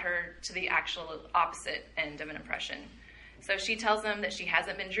impression about her to the actual opposite end of an impression. So she tells him that she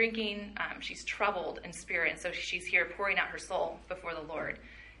hasn't been drinking. She's troubled in spirit, and so she's here pouring out her soul before the Lord.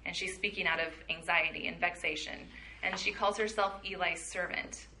 And she's speaking out of anxiety and vexation. And she calls herself Eli's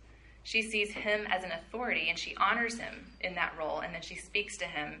servant. She sees him as an authority, and she honors him in that role, and then she speaks to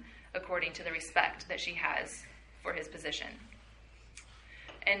him according to the respect that she has for his position.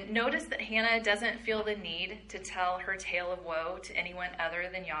 And notice that Hannah doesn't feel the need to tell her tale of woe to anyone other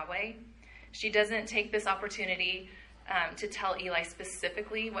than Yahweh. She doesn't take this opportunity to tell Eli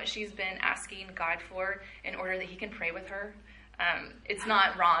specifically what she's been asking God for in order that he can pray with her. It's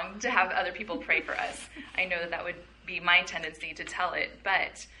not wrong to have other people pray for us. I know that would be my tendency to tell it,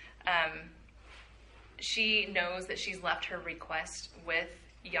 but she knows that she's left her request with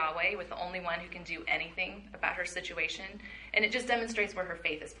Yahweh, with the only one who can do anything about her situation, and it just demonstrates where her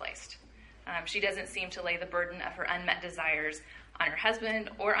faith is placed. She doesn't seem to lay the burden of her unmet desires on her husband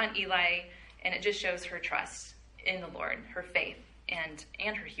or on Eli, and it just shows her trust in the Lord, her faith,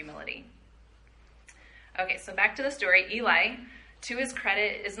 and her humility. Okay, so back to the story. Eli, to his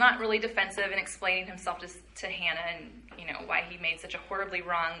credit, is not really defensive in explaining himself to Hannah and why he made such a horribly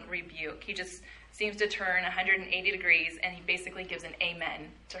wrong rebuke. He just seems to turn 180 degrees, and he basically gives an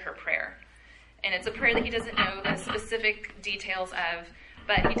amen to her prayer. And it's a prayer that he doesn't know the specific details of,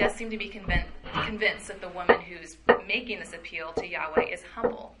 but he does seem to be convinced that the woman who's making this appeal to Yahweh is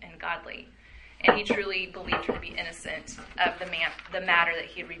humble and godly. And he truly believed her to be innocent of the matter that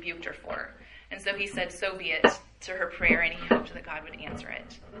he had rebuked her for. And so he said, so be it, to her prayer, and he hoped that God would answer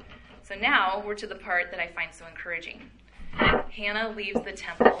it. So now we're to the part that I find so encouraging. Hannah leaves the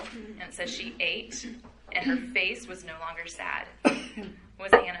temple, and it says she ate, and her face was no longer sad.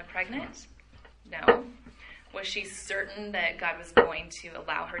 Was Hannah pregnant? No. Was she certain that God was going to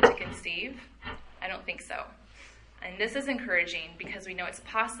allow her to conceive? I don't think so. And this is encouraging because we know it's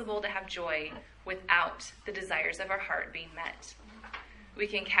possible to have joy without the desires of our heart being met. We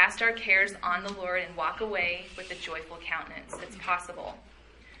can cast our cares on the Lord and walk away with a joyful countenance. It's possible.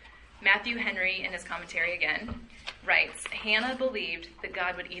 Matthew Henry, in his commentary again, writes, Hannah believed that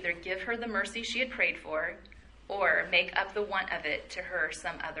God would either give her the mercy she had prayed for or make up the want of it to her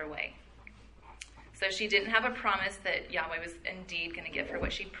some other way. So she didn't have a promise that Yahweh was indeed going to give her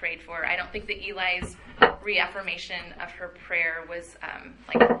what she prayed for. I don't think that Eli's reaffirmation of her prayer was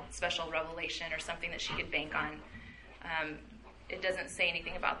like a special revelation or something that she could bank on. It doesn't say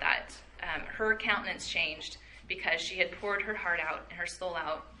anything about that. Her countenance changed because she had poured her heart out and her soul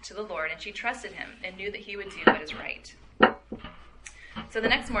out to the Lord, and she trusted him and knew that he would do what is right. So the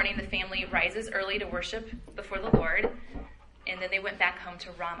next morning, the family rises early to worship before the Lord, and then they went back home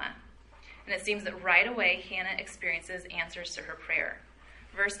to Ramah. And it seems that right away, Hannah experiences answers to her prayer.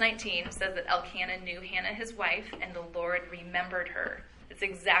 Verse 19 says that Elkanah knew Hannah, his wife, and the Lord remembered her. It's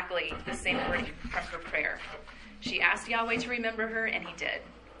exactly the same wording from her prayer. She asked Yahweh to remember her, and he did.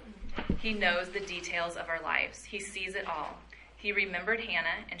 He knows the details of our lives. He sees it all. He remembered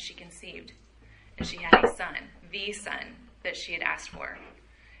Hannah, and she conceived. And she had a son, the son that she had asked for.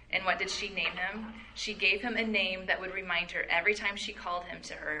 And what did she name him? She gave him a name that would remind her every time she called him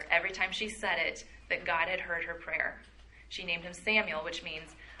to her, every time she said it, that God had heard her prayer. She named him Samuel, which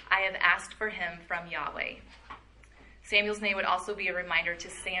means, I have asked for him from Yahweh. Samuel's name would also be a reminder to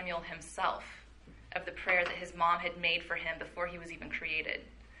Samuel himself of the prayer that his mom had made for him before he was even created.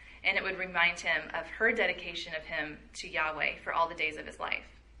 And it would remind him of her dedication of him to Yahweh for all the days of his life.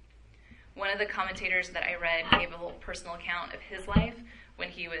 One of the commentators that I read gave a little personal account of his life when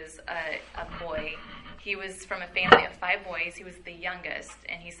he was a boy. He was from a family of 5 boys. He was the youngest,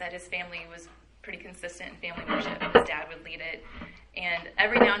 and he said his family was pretty consistent in family worship. His dad would lead it, and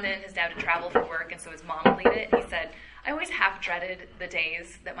every now and then his dad would travel for work, and so his mom would lead it. And he said, I always half dreaded the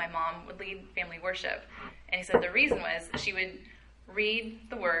days that my mom would lead family worship. And he said the reason was she would read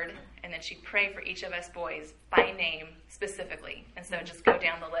the word, and then she'd pray for each of us boys by name specifically. And so just go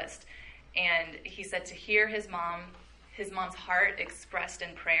down the list. And he said to hear his mom's heart expressed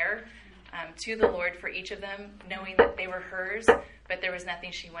in prayer to the Lord for each of them, knowing that they were hers, but there was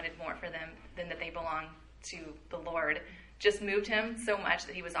nothing she wanted more for them than that they belonged to the Lord, just moved him so much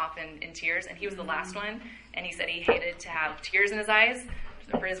that he was often in tears. And he was the last one, and he said he hated to have tears in his eyes.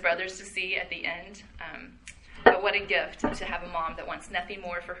 for his brothers to see at the end. But what a gift to have a mom that wants nothing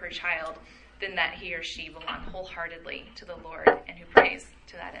more for her child than that he or she belong wholeheartedly to the Lord and who prays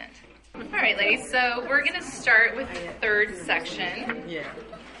to that end. All right, ladies, so we're going to start with the third section.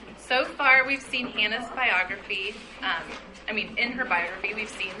 So far, we've seen Hannah's biography. In her biography, we've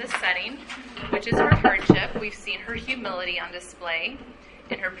seen the setting, which is her hardship. We've seen her humility on display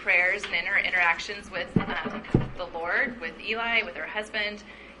in her prayers and in her interactions with the Lord, with Eli, with her husband,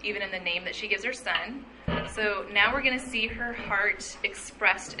 even in the name that she gives her son. So now we're going to see her heart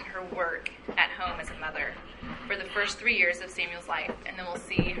expressed in her work at home as a mother for the first 3 years of Samuel's life. And then we'll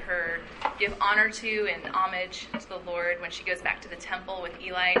see her give honor to and homage to the Lord when she goes back to the temple with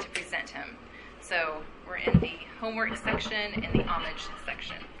Eli to present him. So we're in the homework section and the homage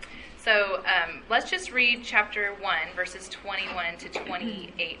section. So let's just read chapter 1, verses 21 to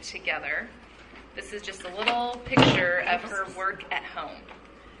 28 together. This is just a little picture of her work at home.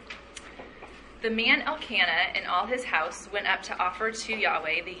 The man Elkanah and all his house went up to offer to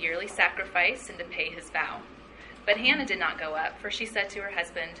Yahweh the yearly sacrifice and to pay his vow. But Hannah did not go up, for she said to her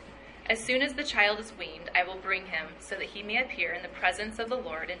husband, "As soon as the child is weaned, I will bring him, so that he may appear in the presence of the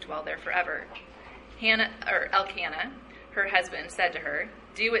Lord and dwell there forever." Elkanah, her husband, said to her,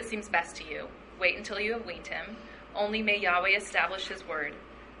 "Do what seems best to you. Wait until you have weaned him. Only may Yahweh establish his word."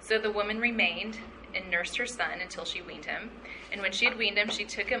 So the woman remained and nursed her son until she weaned him. And when she had weaned him, she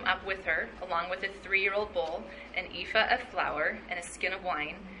took him up with her, along with a 3-year-old bull, an ephah of flour, and a skin of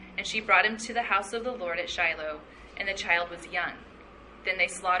wine. And she brought him to the house of the Lord at Shiloh, and the child was young. Then they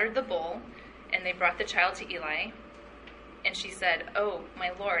slaughtered the bull, and they brought the child to Eli. And she said, "Oh,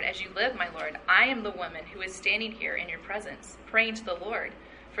 my Lord, as you live, my Lord, I am the woman who is standing here in your presence, praying to the Lord.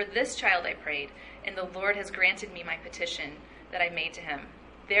 For this child I prayed, and the Lord has granted me my petition that I made to him.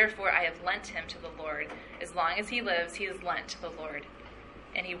 Therefore I have lent him to the Lord. As long as he lives, he is lent to the Lord."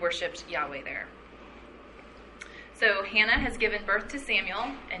 And he worshipped Yahweh there. So Hannah has given birth to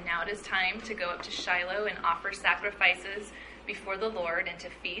Samuel, and now it is time to go up to Shiloh and offer sacrifices before the Lord and to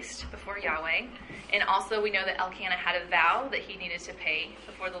feast before Yahweh. And also we know that Elkanah had a vow that he needed to pay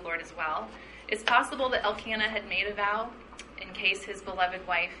before the Lord as well. It's possible that Elkanah had made a vow in case his beloved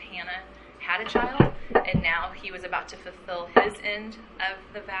wife Hannah had a child, and now he was about to fulfill his end of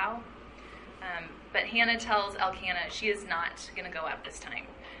the vow. But Hannah tells Elkanah she is not going to go up this time,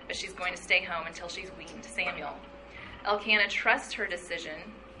 but she's going to stay home until she's weaned Samuel. Elkanah trusts her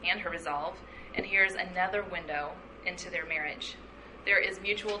decision and her resolve, and here's another window into their marriage. There is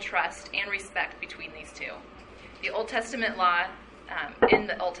mutual trust and respect between these two. In the Old Testament law,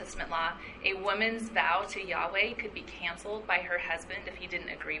 a woman's vow to Yahweh could be canceled by her husband if he didn't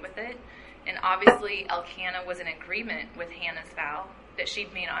agree with it. And obviously, Elkanah was in agreement with Hannah's vow that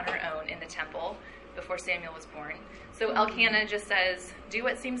she'd made on her own in the temple before Samuel was born. So Elkanah just says, "Do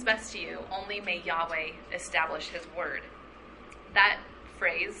what seems best to you, only may Yahweh establish his word." That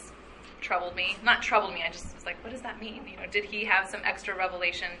phrase troubled me. Not troubled me, I just was like, what does that mean? Did he have some extra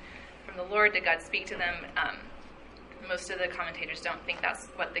revelation from the Lord? Did God speak to them? Most of the commentators don't think that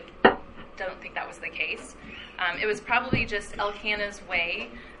was the case. It was probably just Elkanah's way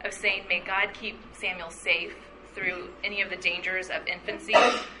of saying, may God keep Samuel safe through any of the dangers of infancy,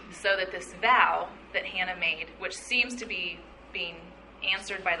 so that this vow that Hannah made, which seems to be being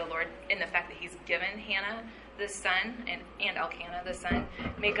answered by the Lord in the fact that he's given Hannah the son and Elkanah the son,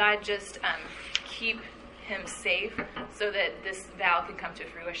 may God just keep him safe so that this vow can come to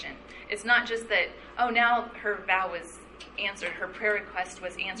fruition. It's not just that, now her vow was answered, her prayer request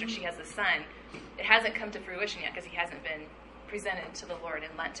was answered, she has a son. It hasn't come to fruition yet because he hasn't been presented to the Lord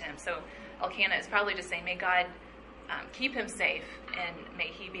and lent to him. So Elkanah is probably just saying, may God keep him safe, and may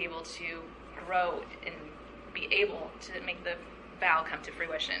he be able to grow and be able to make the vow come to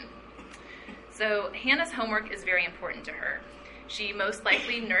fruition. So Hannah's homework is very important to her. She most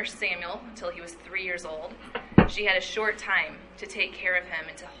likely nursed Samuel until he was 3 years old. She had a short time to take care of him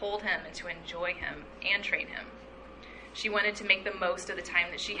and to hold him and to enjoy him and train him. She wanted to make the most of the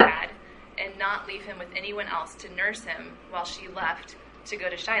time that she had and not leave him with anyone else to nurse him while she left to go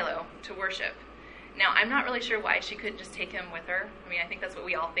to Shiloh to worship. Now, I'm not really sure why she couldn't just take him with her. I think that's what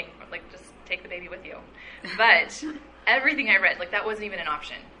we all think, just take the baby with you. But everything I read, that wasn't even an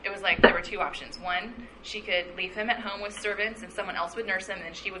option. It was there were two options. One, she could leave him at home with servants and someone else would nurse him, and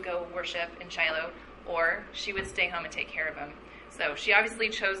then she would go worship in Shiloh, or she would stay home and take care of him. So she obviously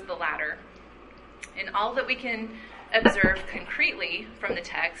chose the latter. And all that we can observe concretely from the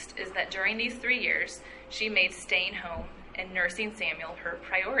text is that during these 3 years, she made staying home and nursing Samuel her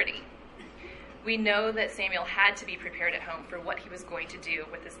priority. We know that Samuel had to be prepared at home for what he was going to do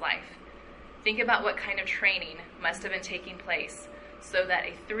with his life. Think about what kind of training must have been taking place so that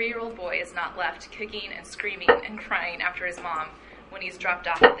a 3-year-old boy is not left kicking and screaming and crying after his mom when he's dropped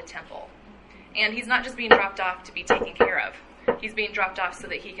off at the temple. And he's not just being dropped off to be taken care of. He's being dropped off so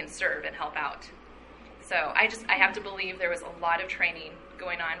that he can serve and help out. So I have to believe there was a lot of training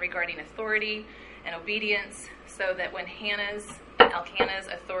going on regarding authority and obedience, so that when Hannah's and Elkanah's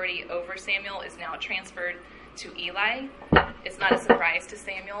authority over Samuel is now transferred to Eli, it's not a surprise to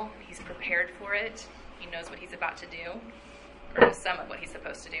Samuel. He's prepared for it. He knows what he's about to do, or some of what he's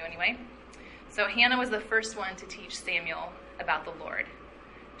supposed to do anyway. So Hannah was the first one to teach Samuel about the Lord.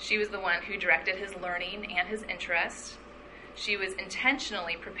 She was the one who directed his learning and his interest. She was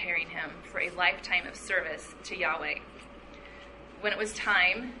intentionally preparing him for a lifetime of service to Yahweh. When it was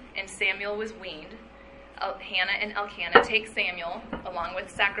time and Samuel was weaned, Hannah and Elkanah take Samuel along with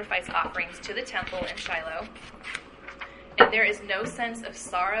sacrifice offerings to the temple in Shiloh. And there is no sense of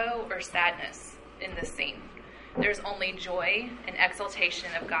sorrow or sadness in this scene. There's only joy and exaltation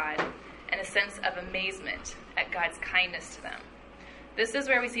of God and a sense of amazement at God's kindness to them. This is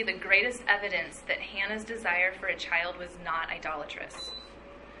where we see the greatest evidence that Hannah's desire for a child was not idolatrous.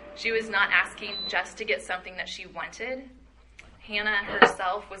 She was not asking just to get something that she wanted. Hannah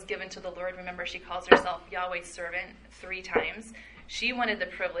herself was given to the Lord. Remember, she calls herself Yahweh's servant 3 times. She wanted the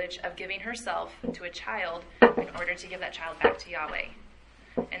privilege of giving herself to a child in order to give that child back to Yahweh.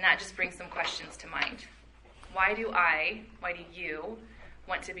 And that just brings some questions to mind. Why do you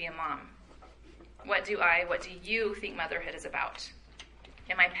want to be a mom? What do you think motherhood is about?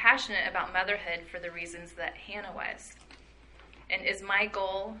 Am I passionate about motherhood for the reasons that Hannah was? And is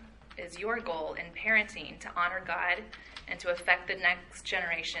your goal in parenting to honor God and to affect the next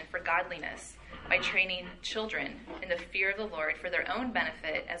generation for godliness by training children in the fear of the Lord for their own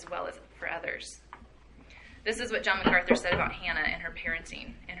benefit as well as for others? This is what John MacArthur said about Hannah and her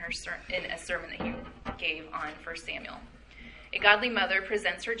parenting in a sermon that he gave on 1 Samuel. A godly mother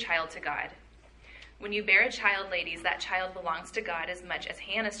presents her child to God. When you bear a child, ladies, that child belongs to God as much as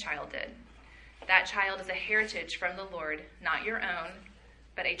Hannah's child did. That child is a heritage from the Lord, not your own,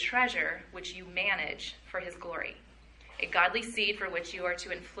 but a treasure which you manage for his glory. A godly seed for which you are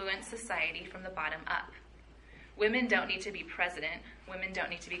to influence society from the bottom up. Women don't need to be president. Women don't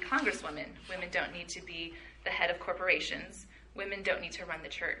need to be congresswomen. Women don't need to be the head of corporations. Women don't need to run the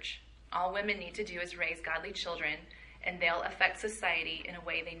church. All women need to do is raise godly children, and they'll affect society in a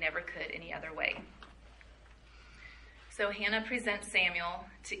way they never could any other way. So Hannah presents Samuel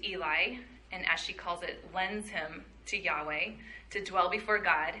to Eli, and as she calls it, lends him to Yahweh to dwell before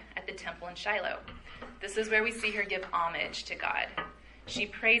God at the temple in Shiloh. This is where we see her give homage to God. She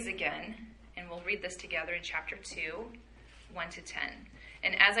prays again, and we'll read this together in chapter 2, 1-10.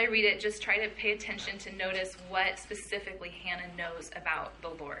 And as I read it, just try to pay attention to notice what specifically Hannah knows about the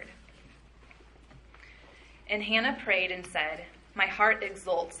Lord. And Hannah prayed and said, "My heart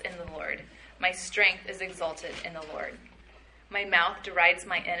exults in the Lord. My strength is exalted in the Lord. My mouth derides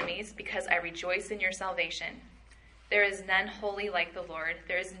my enemies because I rejoice in your salvation. There is none holy like the Lord.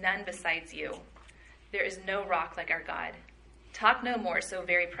 There is none besides you. There is no rock like our God. Talk no more so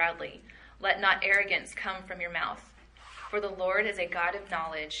very proudly. Let not arrogance come from your mouth. For the Lord is a God of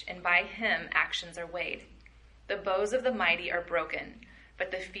knowledge, and by him actions are weighed. The bows of the mighty are broken,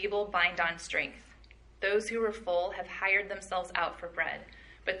 but the feeble bind on strength. Those who were full have hired themselves out for bread,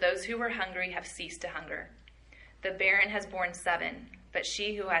 but those who were hungry have ceased to hunger. The barren has borne 7, but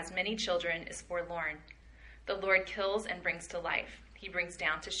she who has many children is forlorn. The Lord kills and brings to life. He brings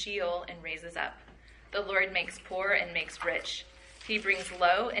down to Sheol and raises up. The Lord makes poor and makes rich. He brings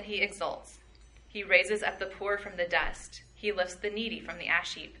low and he exalts. He raises up the poor from the dust. He lifts the needy from the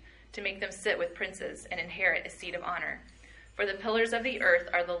ash heap to make them sit with princes and inherit a seat of honor. For the pillars of the earth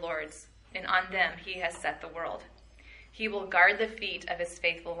are the Lord's, and on them he has set the world. He will guard the feet of his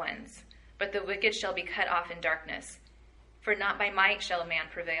faithful ones, but the wicked shall be cut off in darkness. For not by might shall a man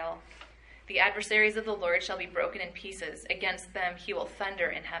prevail. The adversaries of the Lord shall be broken in pieces. Against them he will thunder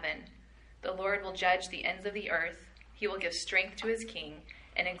in heaven. The Lord will judge the ends of the earth. He will give strength to his king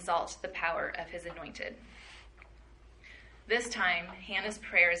and exalt the power of his anointed." This time, Hannah's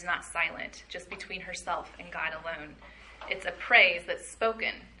prayer is not silent, just between herself and God alone. It's a praise that's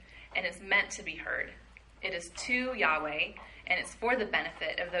spoken, and it's meant to be heard. It is to Yahweh, and it's for the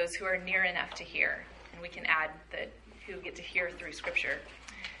benefit of those who are near enough to hear. And we can add that who get to hear through Scripture.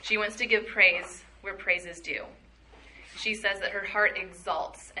 She wants to give praise where praise is due. She says that her heart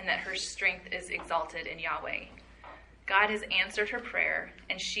exalts and that her strength is exalted in Yahweh. God has answered her prayer,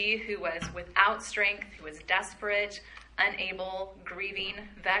 and she who was without strength, who was desperate, unable, grieving,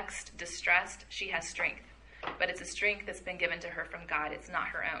 vexed, distressed, she has strength. But it's a strength that's been given to her from God. It's not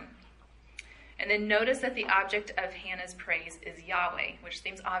her own. And then notice that the object of Hannah's praise is Yahweh, which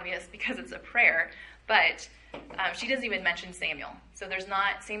seems obvious because it's a prayer, but she doesn't even mention Samuel. So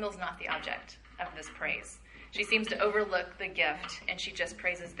Samuel's not the object of this praise. She seems to overlook the gift, and she just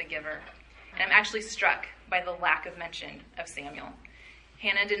praises the giver. And I'm actually struck by the lack of mention of Samuel.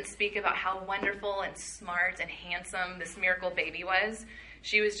 Hannah didn't speak about how wonderful and smart and handsome this miracle baby was.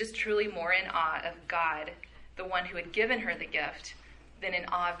 She was just truly more in awe of God, the one who had given her the gift, than in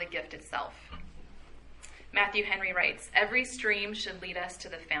awe of the gift itself. Matthew Henry writes, "Every stream should lead us to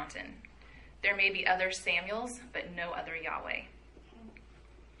the fountain. There may be other Samuels, but no other Yahweh."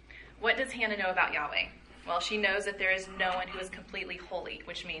 What does Hannah know about Yahweh? Well, she knows that there is no one who is completely holy,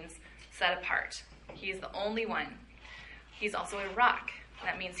 which means set apart. He is the only one. He's also a rock.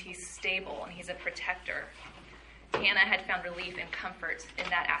 That means he's stable and he's a protector. Hannah had found relief and comfort in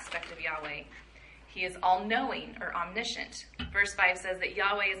that aspect of Yahweh. He is all-knowing or omniscient. Verse 5 says that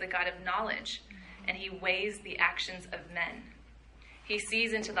Yahweh is a God of knowledge, and he weighs the actions of men. He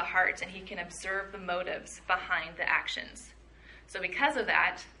sees into the heart, and he can observe the motives behind the actions. So because of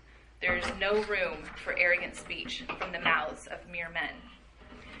that, there's no room for arrogant speech from the mouths of mere men.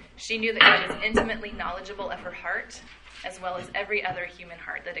 She knew that God was intimately knowledgeable of her heart, as well as every other human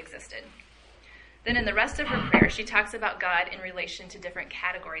heart that existed. Then in the rest of her prayer, she talks about God in relation to different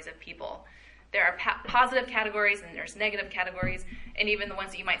categories of people. There are positive categories and there's negative categories, and even the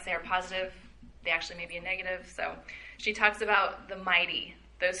ones that you might say are positive, they actually may be a negative. So she talks about the mighty,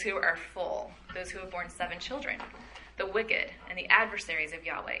 those who are full, those who have borne 7 children, the wicked, and the adversaries of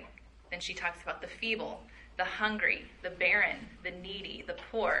Yahweh. Then she talks about the feeble, the hungry, the barren, the needy, the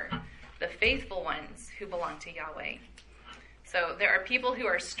poor, the faithful ones who belong to Yahweh. So there are people who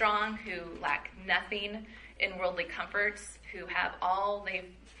are strong, who lack nothing in worldly comforts, who have all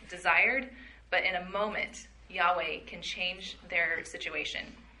they've desired, but in a moment, Yahweh can change their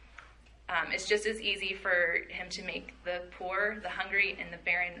situation. It's just as easy for him to make the poor, the hungry, and the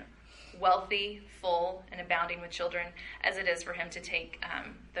barren wealthy, full, and abounding with children, as it is for him to take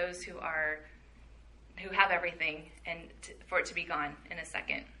those who have everything and for it to be gone in a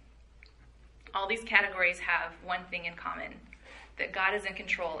second. All these categories have one thing in common, that God is in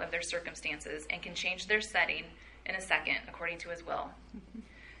control of their circumstances and can change their setting in a second according to his will.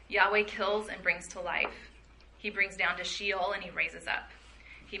 Yahweh kills and brings to life. He brings down to Sheol and he raises up.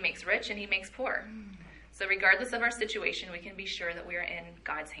 He makes rich and he makes poor. So regardless of our situation, we can be sure that we are in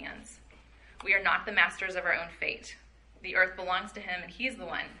God's hands. We are not the masters of our own fate. The earth belongs to him, and he's the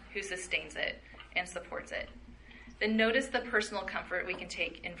one who sustains it and supports it. Then notice the personal comfort we can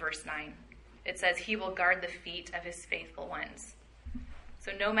take in verse 9. It says, he will guard the feet of his faithful ones.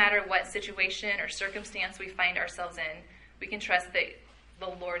 So no matter what situation or circumstance we find ourselves in, we can trust that the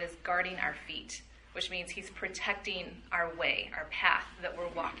Lord is guarding our feet, which means he's protecting our way, our path that we're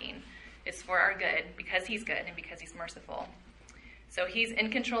walking. It's for our good because he's good and because he's merciful. So he's in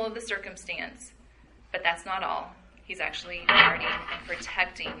control of the circumstance, but that's not all. He's actually guarding and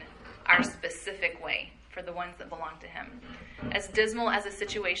protecting our specific way for the ones that belong to him. As dismal as a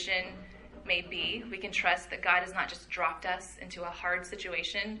situation may be, we can trust that God has not just dropped us into a hard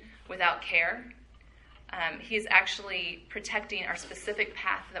situation without care. He is actually protecting our specific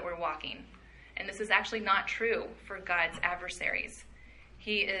path that we're walking. And this is actually not true for God's adversaries.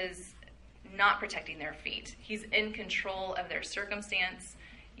 He is not protecting their feet. He's in control of their circumstance,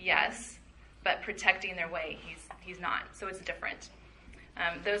 yes, but protecting their way, he's not. So it's different.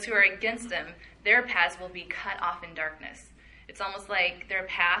 Those who are against him, their paths will be cut off in darkness. It's almost like their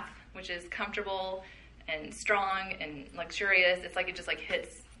path, which is comfortable and strong and luxurious, it's like it just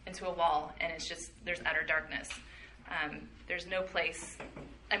hits into a wall, and it's just, there's utter darkness. There's no place,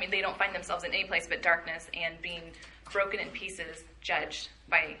 they don't find themselves in any place but darkness and being broken in pieces, judged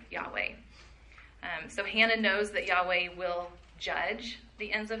by Yahweh. So Hannah knows that Yahweh will judge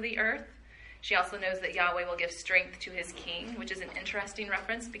the ends of the earth. She also knows that Yahweh will give strength to his king, which is an interesting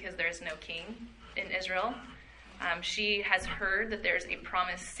reference because there is no king in Israel. She has heard that there's a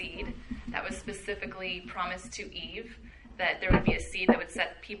promised seed that was specifically promised to Eve, that there would be a seed that would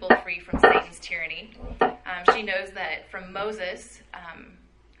set people free from Satan's tyranny. She knows that from Moses, I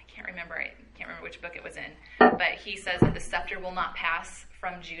can't remember which book it was in, but he says that the scepter will not pass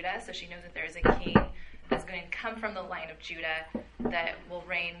from Judah, so she knows that there is a king that's going to come from the line of Judah that will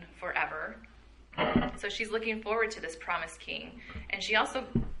reign forever. So she's looking forward to this promised king. And she also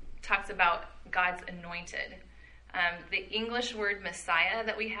talks about God's anointed. The English word Messiah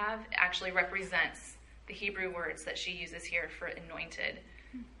that we have actually represents the Hebrew words that she uses here for anointed.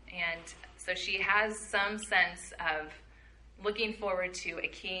 And so she has some sense of looking forward to a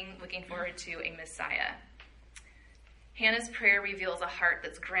king, looking forward to a Messiah. Hannah's prayer reveals a heart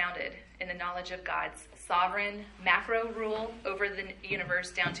that's grounded in the knowledge of God's sovereign macro rule over the universe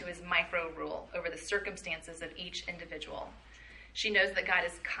down to his micro rule over the circumstances of each individual. She knows that God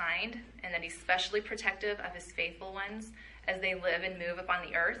is kind and that he's specially protective of his faithful ones as they live and move upon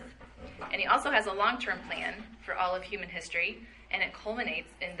the earth. And he also has a long-term plan for all of human history, and it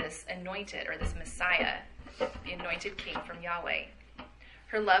culminates in this anointed, or this Messiah, the anointed king from Yahweh.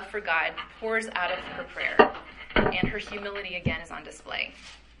 Her love for God pours out of her prayer, and her humility again is on display.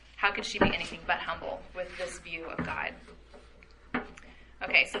 How could she be anything but humble with this view of God?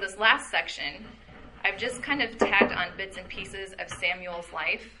 Okay, so this last section, I've just kind of tagged on bits and pieces of Samuel's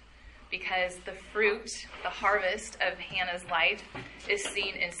life because the fruit, the harvest of Hannah's life is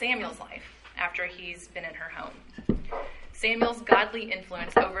seen in Samuel's life after he's been in her home. Samuel's godly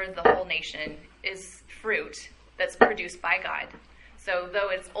influence over the whole nation is fruit that's produced by God. So though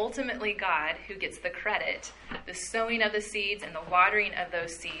it's ultimately God who gets the credit, the sowing of the seeds and the watering of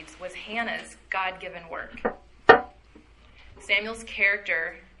those seeds was Hannah's God-given work. Samuel's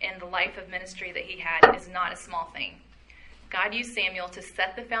character and the life of ministry that he had is not a small thing. God used Samuel to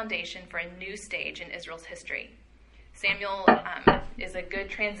set the foundation for a new stage in Israel's history. Samuel is a good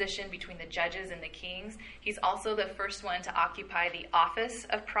transition between the judges and the kings. He's also the first one to occupy the office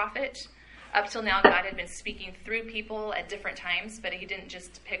of prophet. Up till now, God had been speaking through people at different times, but he didn't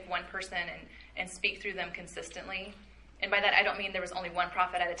just pick one person and speak through them consistently. And by that, I don't mean there was only one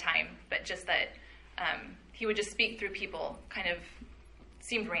prophet at a time, but just that he would just speak through people kind of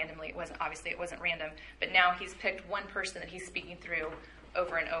seemed randomly. It wasn't random. But now he's picked one person that he's speaking through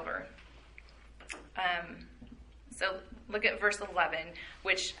over and over. So look at verse 11,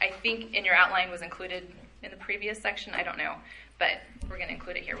 which I think in your outline was included in the previous section. I don't know, but we're going to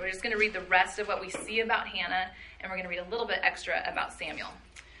include it here. We're just going to read the rest of what we see about Hannah, and we're going to read a little bit extra about Samuel.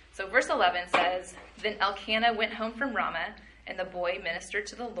 So verse 11 says, "Then Elkanah went home from Ramah, and the boy ministered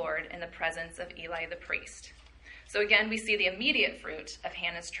to the Lord in the presence of Eli the priest." So again, we see the immediate fruit of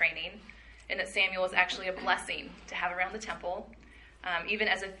Hannah's training, and that Samuel was actually a blessing to have around the temple. Even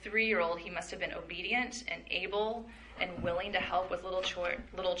as a 3-year-old, he must have been obedient and able and willing to help with little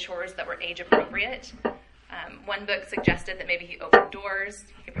chores that were age appropriate. One book suggested that maybe he opened doors.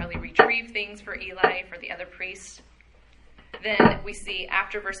 He could probably retrieve things for Eli, for the other priests. Then we see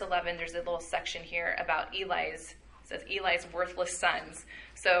after verse 11, there's a little section here about Eli's worthless sons.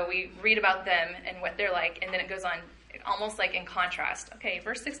 So we read about them and what they're like, and then it goes on almost like in contrast. Okay,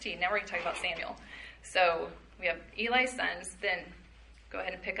 verse 16, now we're going to talk about Samuel. So we have Eli's sons, then go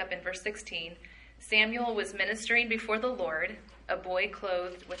ahead and pick up in verse 16. "Samuel was ministering before the Lord, a boy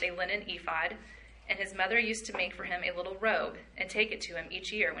clothed with a linen ephod, and his mother used to make for him a little robe and take it to him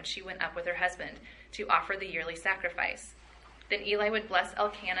each year when she went up with her husband to offer the yearly sacrifice. Then Eli would bless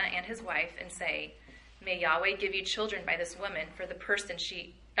Elkanah and his wife and say, 'May Yahweh give you children by this woman for the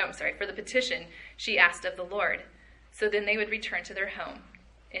petition she asked of the Lord.' So then they would return to their home.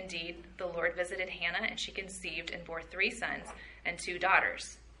 Indeed, the Lord visited Hannah, and she conceived and bore 3 sons and 2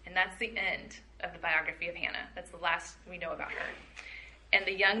 daughters." And that's the end of the biography of Hannah. That's the last we know about her. "And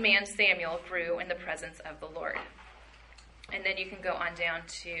the young man Samuel grew in the presence of the Lord." And then you can go on down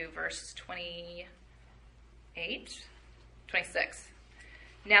to verse 26.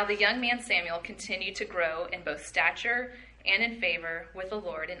 "Now the young man Samuel continued to grow in both stature and in favor with the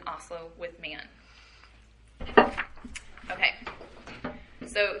Lord and also with man." Okay,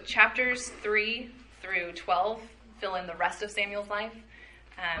 so chapters 3 through 12 fill in the rest of Samuel's life.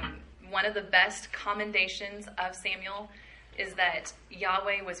 One of the best commendations of Samuel is that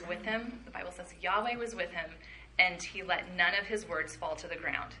Yahweh was with him. The Bible says Yahweh was with him, and he let none of his words fall to the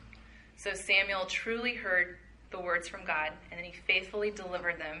ground. So Samuel truly heard the words from God, and then he faithfully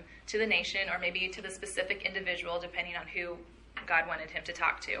delivered them to the nation, or maybe to the specific individual, depending on who God wanted him to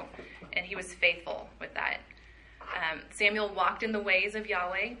talk to. And he was faithful with that. Samuel walked in the ways of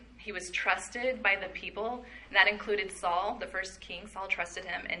Yahweh. He was trusted by the people, and that included Saul, the first king. Saul trusted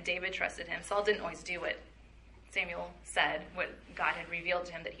him, and David trusted him. Saul didn't always do what Samuel said, what God had revealed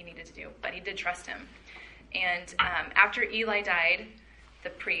to him that he needed to do, but he did trust him. And after Eli died, the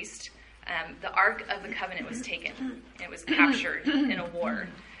priest, the Ark of the Covenant was taken. It was captured in a war.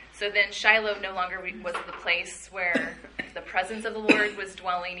 So then Shiloh no longer was the place where the presence of the Lord was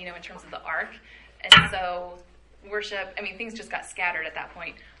dwelling, in terms of the Ark. And so things just got scattered at that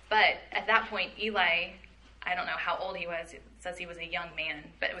point. But at that point, Eli, I don't know how old he was. It says he was a young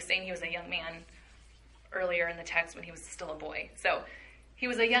man, but it was saying he was a young man earlier in the text when he was still a boy. So he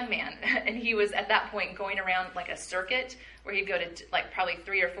was a young man, and he was at that point going around like a circuit where he'd go to probably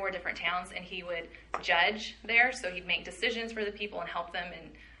 3 or 4 different towns, and he would judge there. So he'd make decisions for the people and help them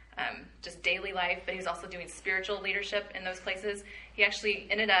and just daily life, but he's also doing spiritual leadership in those places. He actually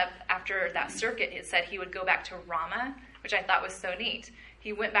ended up, after that circuit, it said he would go back to Ramah, which I thought was so neat.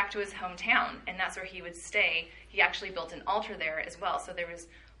 He went back to his hometown, and that's where he would stay. He actually built an altar there as well, so there was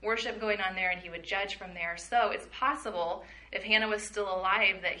worship going on there, and he would judge from there. So it's possible, if Hannah was still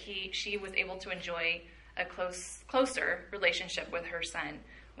alive, that she was able to enjoy a closer relationship with her son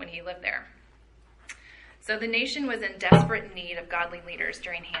when he lived there. So the nation was in desperate need of godly leaders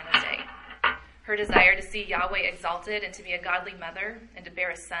during Hannah's day. Her desire to see Yahweh exalted and to be a godly mother and to bear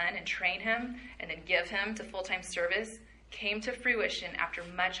a son and train him and then give him to full-time service came to fruition after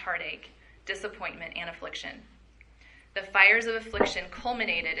much heartache, disappointment, and affliction. The fires of affliction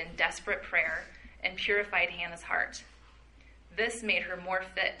culminated in desperate prayer and purified Hannah's heart. This made her more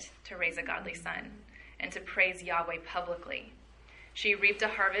fit to raise a godly son and to praise Yahweh publicly. She reaped a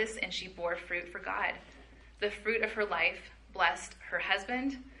harvest and she bore fruit for God. The fruit of her life blessed her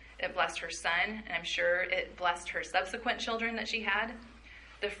husband, it blessed her son, and I'm sure it blessed her subsequent children that she had.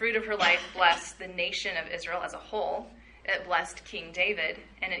 The fruit of her life blessed the nation of Israel as a whole. It blessed King David,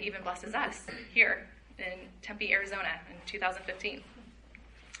 and it even blesses us here in Tempe, Arizona in 2015.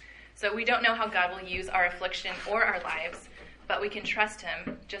 So we don't know how God will use our affliction or our lives, but we can trust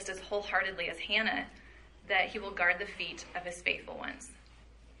him just as wholeheartedly as Hannah that he will guard the feet of his faithful ones.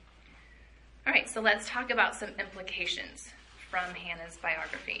 All right, so let's talk about some implications from Hannah's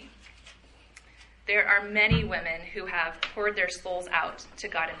biography. There are many women who have poured their souls out to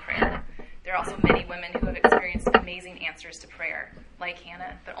God in prayer. There are also many women who have experienced amazing answers to prayer, like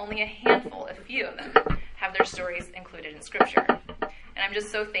Hannah, but only a handful, a few of them, have their stories included in Scripture. And I'm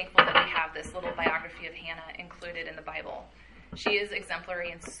just so thankful that we have this little biography of Hannah included in the Bible. She is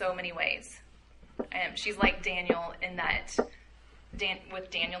exemplary in so many ways. She's like Daniel in that with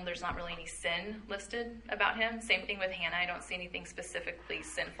Daniel, there's not really any sin listed about him. Same thing with Hannah. I don't see anything specifically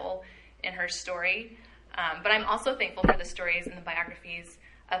sinful in her story. But I'm also thankful for the stories and the biographies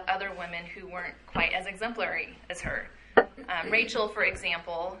of other women who weren't quite as exemplary as her. Rachel, for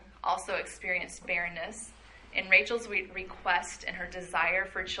example, also experienced barrenness. And Rachel's request and her desire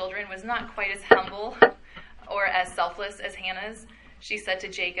for children was not quite as humble or as selfless as Hannah's. She said to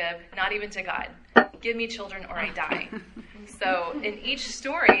Jacob, not even to God, give me children or I die. So in each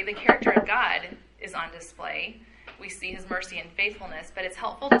story, the character of God is on display. We see his mercy and faithfulness, but it's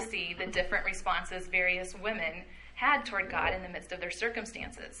helpful to see the different responses various women had toward God in the midst of their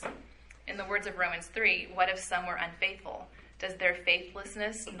circumstances. In the words of Romans 3, what if some were unfaithful? Does their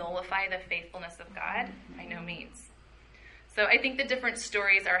faithlessness nullify the faithfulness of God? By no means. So I think the different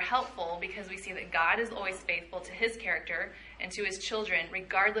stories are helpful because we see that God is always faithful to his character and to his children,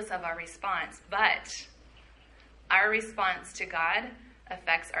 regardless of our response. But our response to God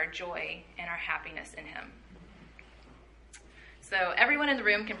affects our joy and our happiness in him. So everyone in the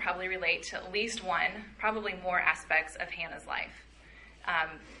room can probably relate to at least one, probably more aspects of Hannah's life.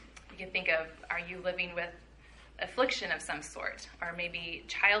 You can think of, are you living with affliction of some sort, or maybe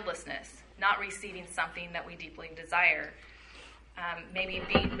childlessness, not receiving something that we deeply desire, maybe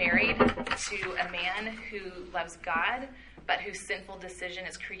being married to a man who loves God, but whose sinful decision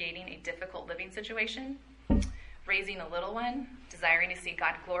is creating a difficult living situation, raising a little one, desiring to see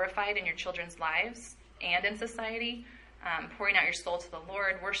God glorified in your children's lives and in society, pouring out your soul to the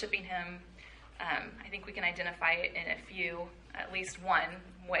Lord, worshiping him. I think we can identify it in a few, at least one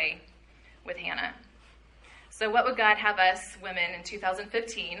way with Hannah. So what would God have us women in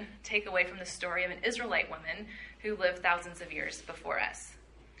 2015 take away from the story of an Israelite woman who lived thousands of years before us?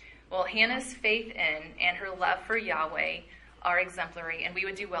 Well, Hannah's faith in and her love for Yahweh are exemplary, and we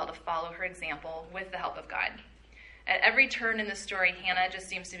would do well to follow her example with the help of God. At every turn in the story, Hannah just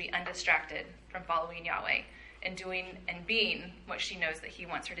seems to be undistracted from following Yahweh and doing and being what she knows that he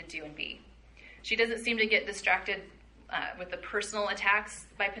wants her to do and be. She doesn't seem to get distracted with the personal attacks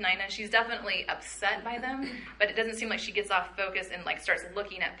by Peninnah. She's definitely upset by them, but it doesn't seem like she gets off focus and starts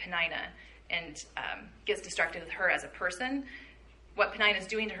looking at Peninnah and gets distracted with her as a person. What Peninnah is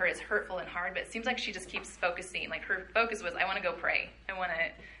doing to her is hurtful and hard, but it seems like she just keeps focusing. Her focus was, I want to go pray. I want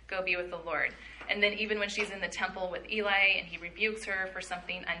to go be with the Lord. And then even when she's in the temple with Eli and he rebukes her for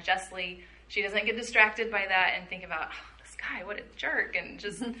something unjustly, she doesn't get distracted by that and think about, this guy, what a jerk, and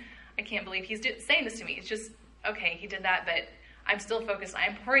just, I can't believe he's saying this to me. It's just, okay, he did that, but I'm still focused.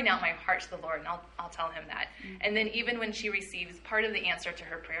 I'm pouring out my heart to the Lord, and I'll tell him that. Mm-hmm. And then even when she receives part of the answer to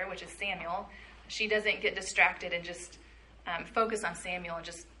her prayer, which is Samuel, she doesn't get distracted and just focus on Samuel and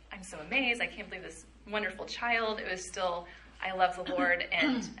just, I'm so amazed. I can't believe this wonderful child. It was still, I love the Lord,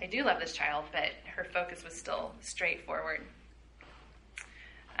 and I do love this child, but her focus was still straightforward.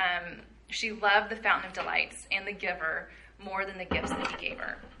 She loved the fountain of delights and the giver more than the gifts that he gave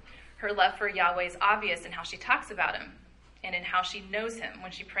her. Her love for Yahweh is obvious in how she talks about him and in how she knows him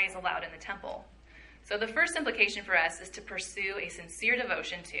when she prays aloud in the temple. So the first implication for us is to pursue a sincere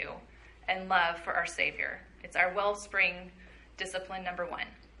devotion to and love for our Savior. It's our wellspring discipline number 1.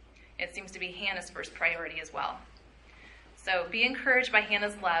 It seems to be Hannah's first priority as well. So be encouraged by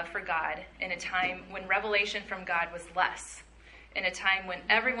Hannah's love for God in a time when revelation from God was less, in a time when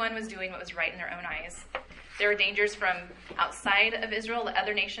everyone was doing what was right in their own eyes. There were dangers from outside of Israel, the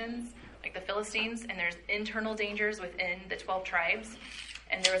other nations, like the Philistines, and there's internal dangers within the 12 tribes.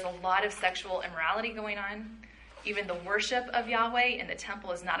 And there was a lot of sexual immorality going on. Even the worship of Yahweh in the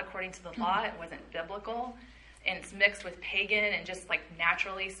temple is not according to the law. It wasn't biblical. And it's mixed with pagan and just like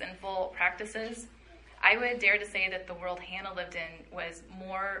naturally sinful practices. I would dare to say that the world Hannah lived in was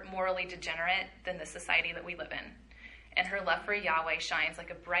more morally degenerate than the society that we live in. And her love for Yahweh shines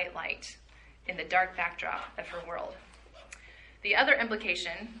like a bright light in the dark backdrop of her world. The other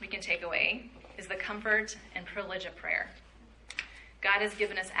implication we can take away is the comfort and privilege of prayer. God has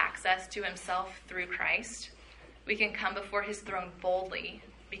given us access to himself through Christ. We can come before his throne boldly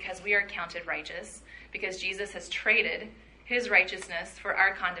because we are counted righteous, because Jesus has traded his righteousness for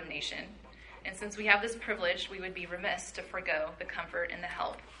our condemnation. And since we have this privilege, we would be remiss to forego the comfort and the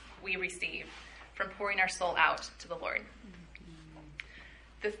help we receive from pouring our soul out to the Lord.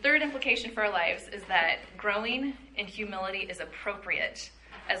 The third implication for our lives is that growing in humility is appropriate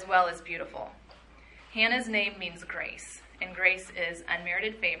as well as beautiful. Hannah's name means grace, and grace is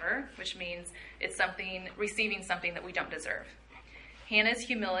unmerited favor, which means it's receiving something that we don't deserve. Hannah's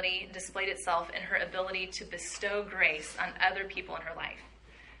humility displayed itself in her ability to bestow grace on other people in her life.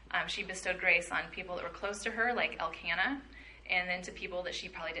 She bestowed grace on people that were close to her, like Elkanah, and then to people that she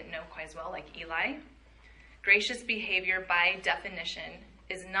probably didn't know quite as well, like Eli. Gracious behavior, by definition,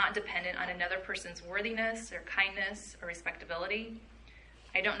 is not dependent on another person's worthiness or kindness or respectability.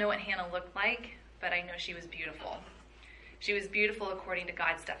 I don't know what Hannah looked like, but I know she was beautiful. She was beautiful according to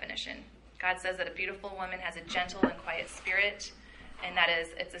God's definition. God says that a beautiful woman has a gentle and quiet spirit, and that is,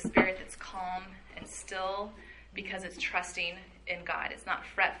 it's a spirit that's calm and still because it's trusting in God. It's not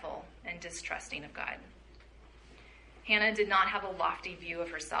fretful and distrusting of God. Hannah did not have a lofty view of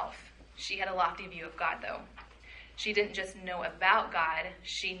herself. She had a lofty view of God, though. She didn't just know about God,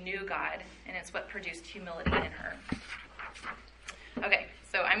 she knew God, and it's what produced humility in her. Okay,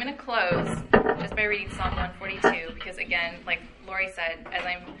 so I'm going to close just by reading Psalm 142, because again, like Lori said, as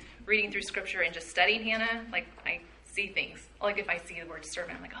I'm reading through Scripture and just studying Hannah, like I see things. Like if I see the word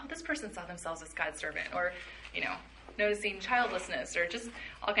servant, I'm like, oh, this person saw themselves as God's servant, or, noticing childlessness, or just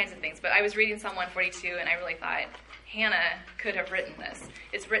all kinds of things. But I was reading Psalm 142, and I really thought Hannah could have written this.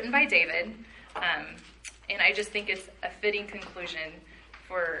 It's written by David, and I just think it's a fitting conclusion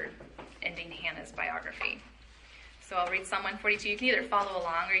for ending Hannah's biography. So I'll read Psalm 142. You can either follow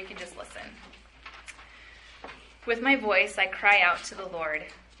along or you can just listen. With my voice I cry out to the Lord.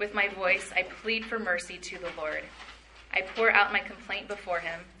 With my voice I plead for mercy to the Lord. I pour out my complaint before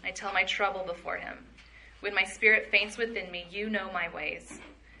him. I tell my trouble before him. When my spirit faints within me, you know my ways.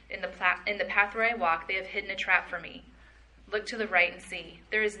 In the path where I walk, they have hidden a trap for me. Look to the right and see.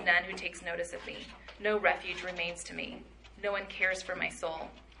 There is none who takes notice of me. No refuge remains to me. No one cares for my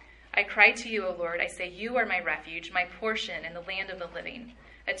soul. I cry to you, O Lord. I say, you are my refuge, my portion in the land of the living.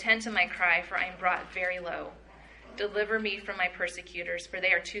 Attend to my cry, for I am brought very low. Deliver me from my persecutors, for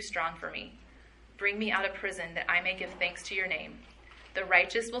they are too strong for me. Bring me out of prison, that I may give thanks to your name. The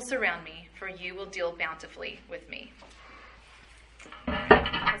righteous will surround me, for you will deal bountifully with me.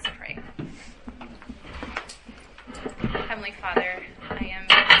 Let's pray. Heavenly Father, I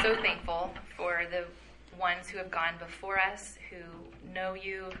am so thankful for the ones who have gone before us, who know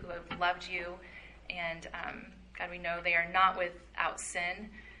you, who have loved you, and God, we know they are not without sin,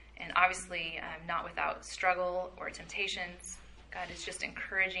 and obviously not without struggle or temptations. God, it's just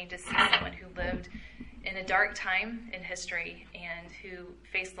encouraging to see someone who lived in a dark time in history and who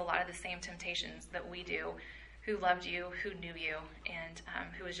faced a lot of the same temptations that we do, who loved you, who knew you, and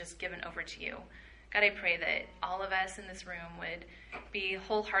who was just given over to you. God, I pray that all of us in this room would be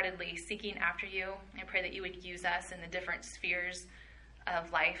wholeheartedly seeking after you. I pray that you would use us in the different spheres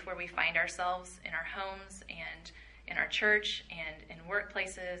of life where we find ourselves, in our homes and in our church and in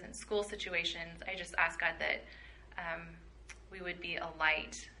workplaces and school situations. I just ask, God, that we would be a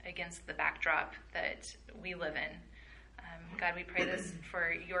light against the backdrop that we live in. God, we pray this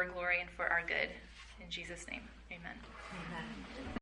for your glory and for our good. In Jesus' name, amen. Amen.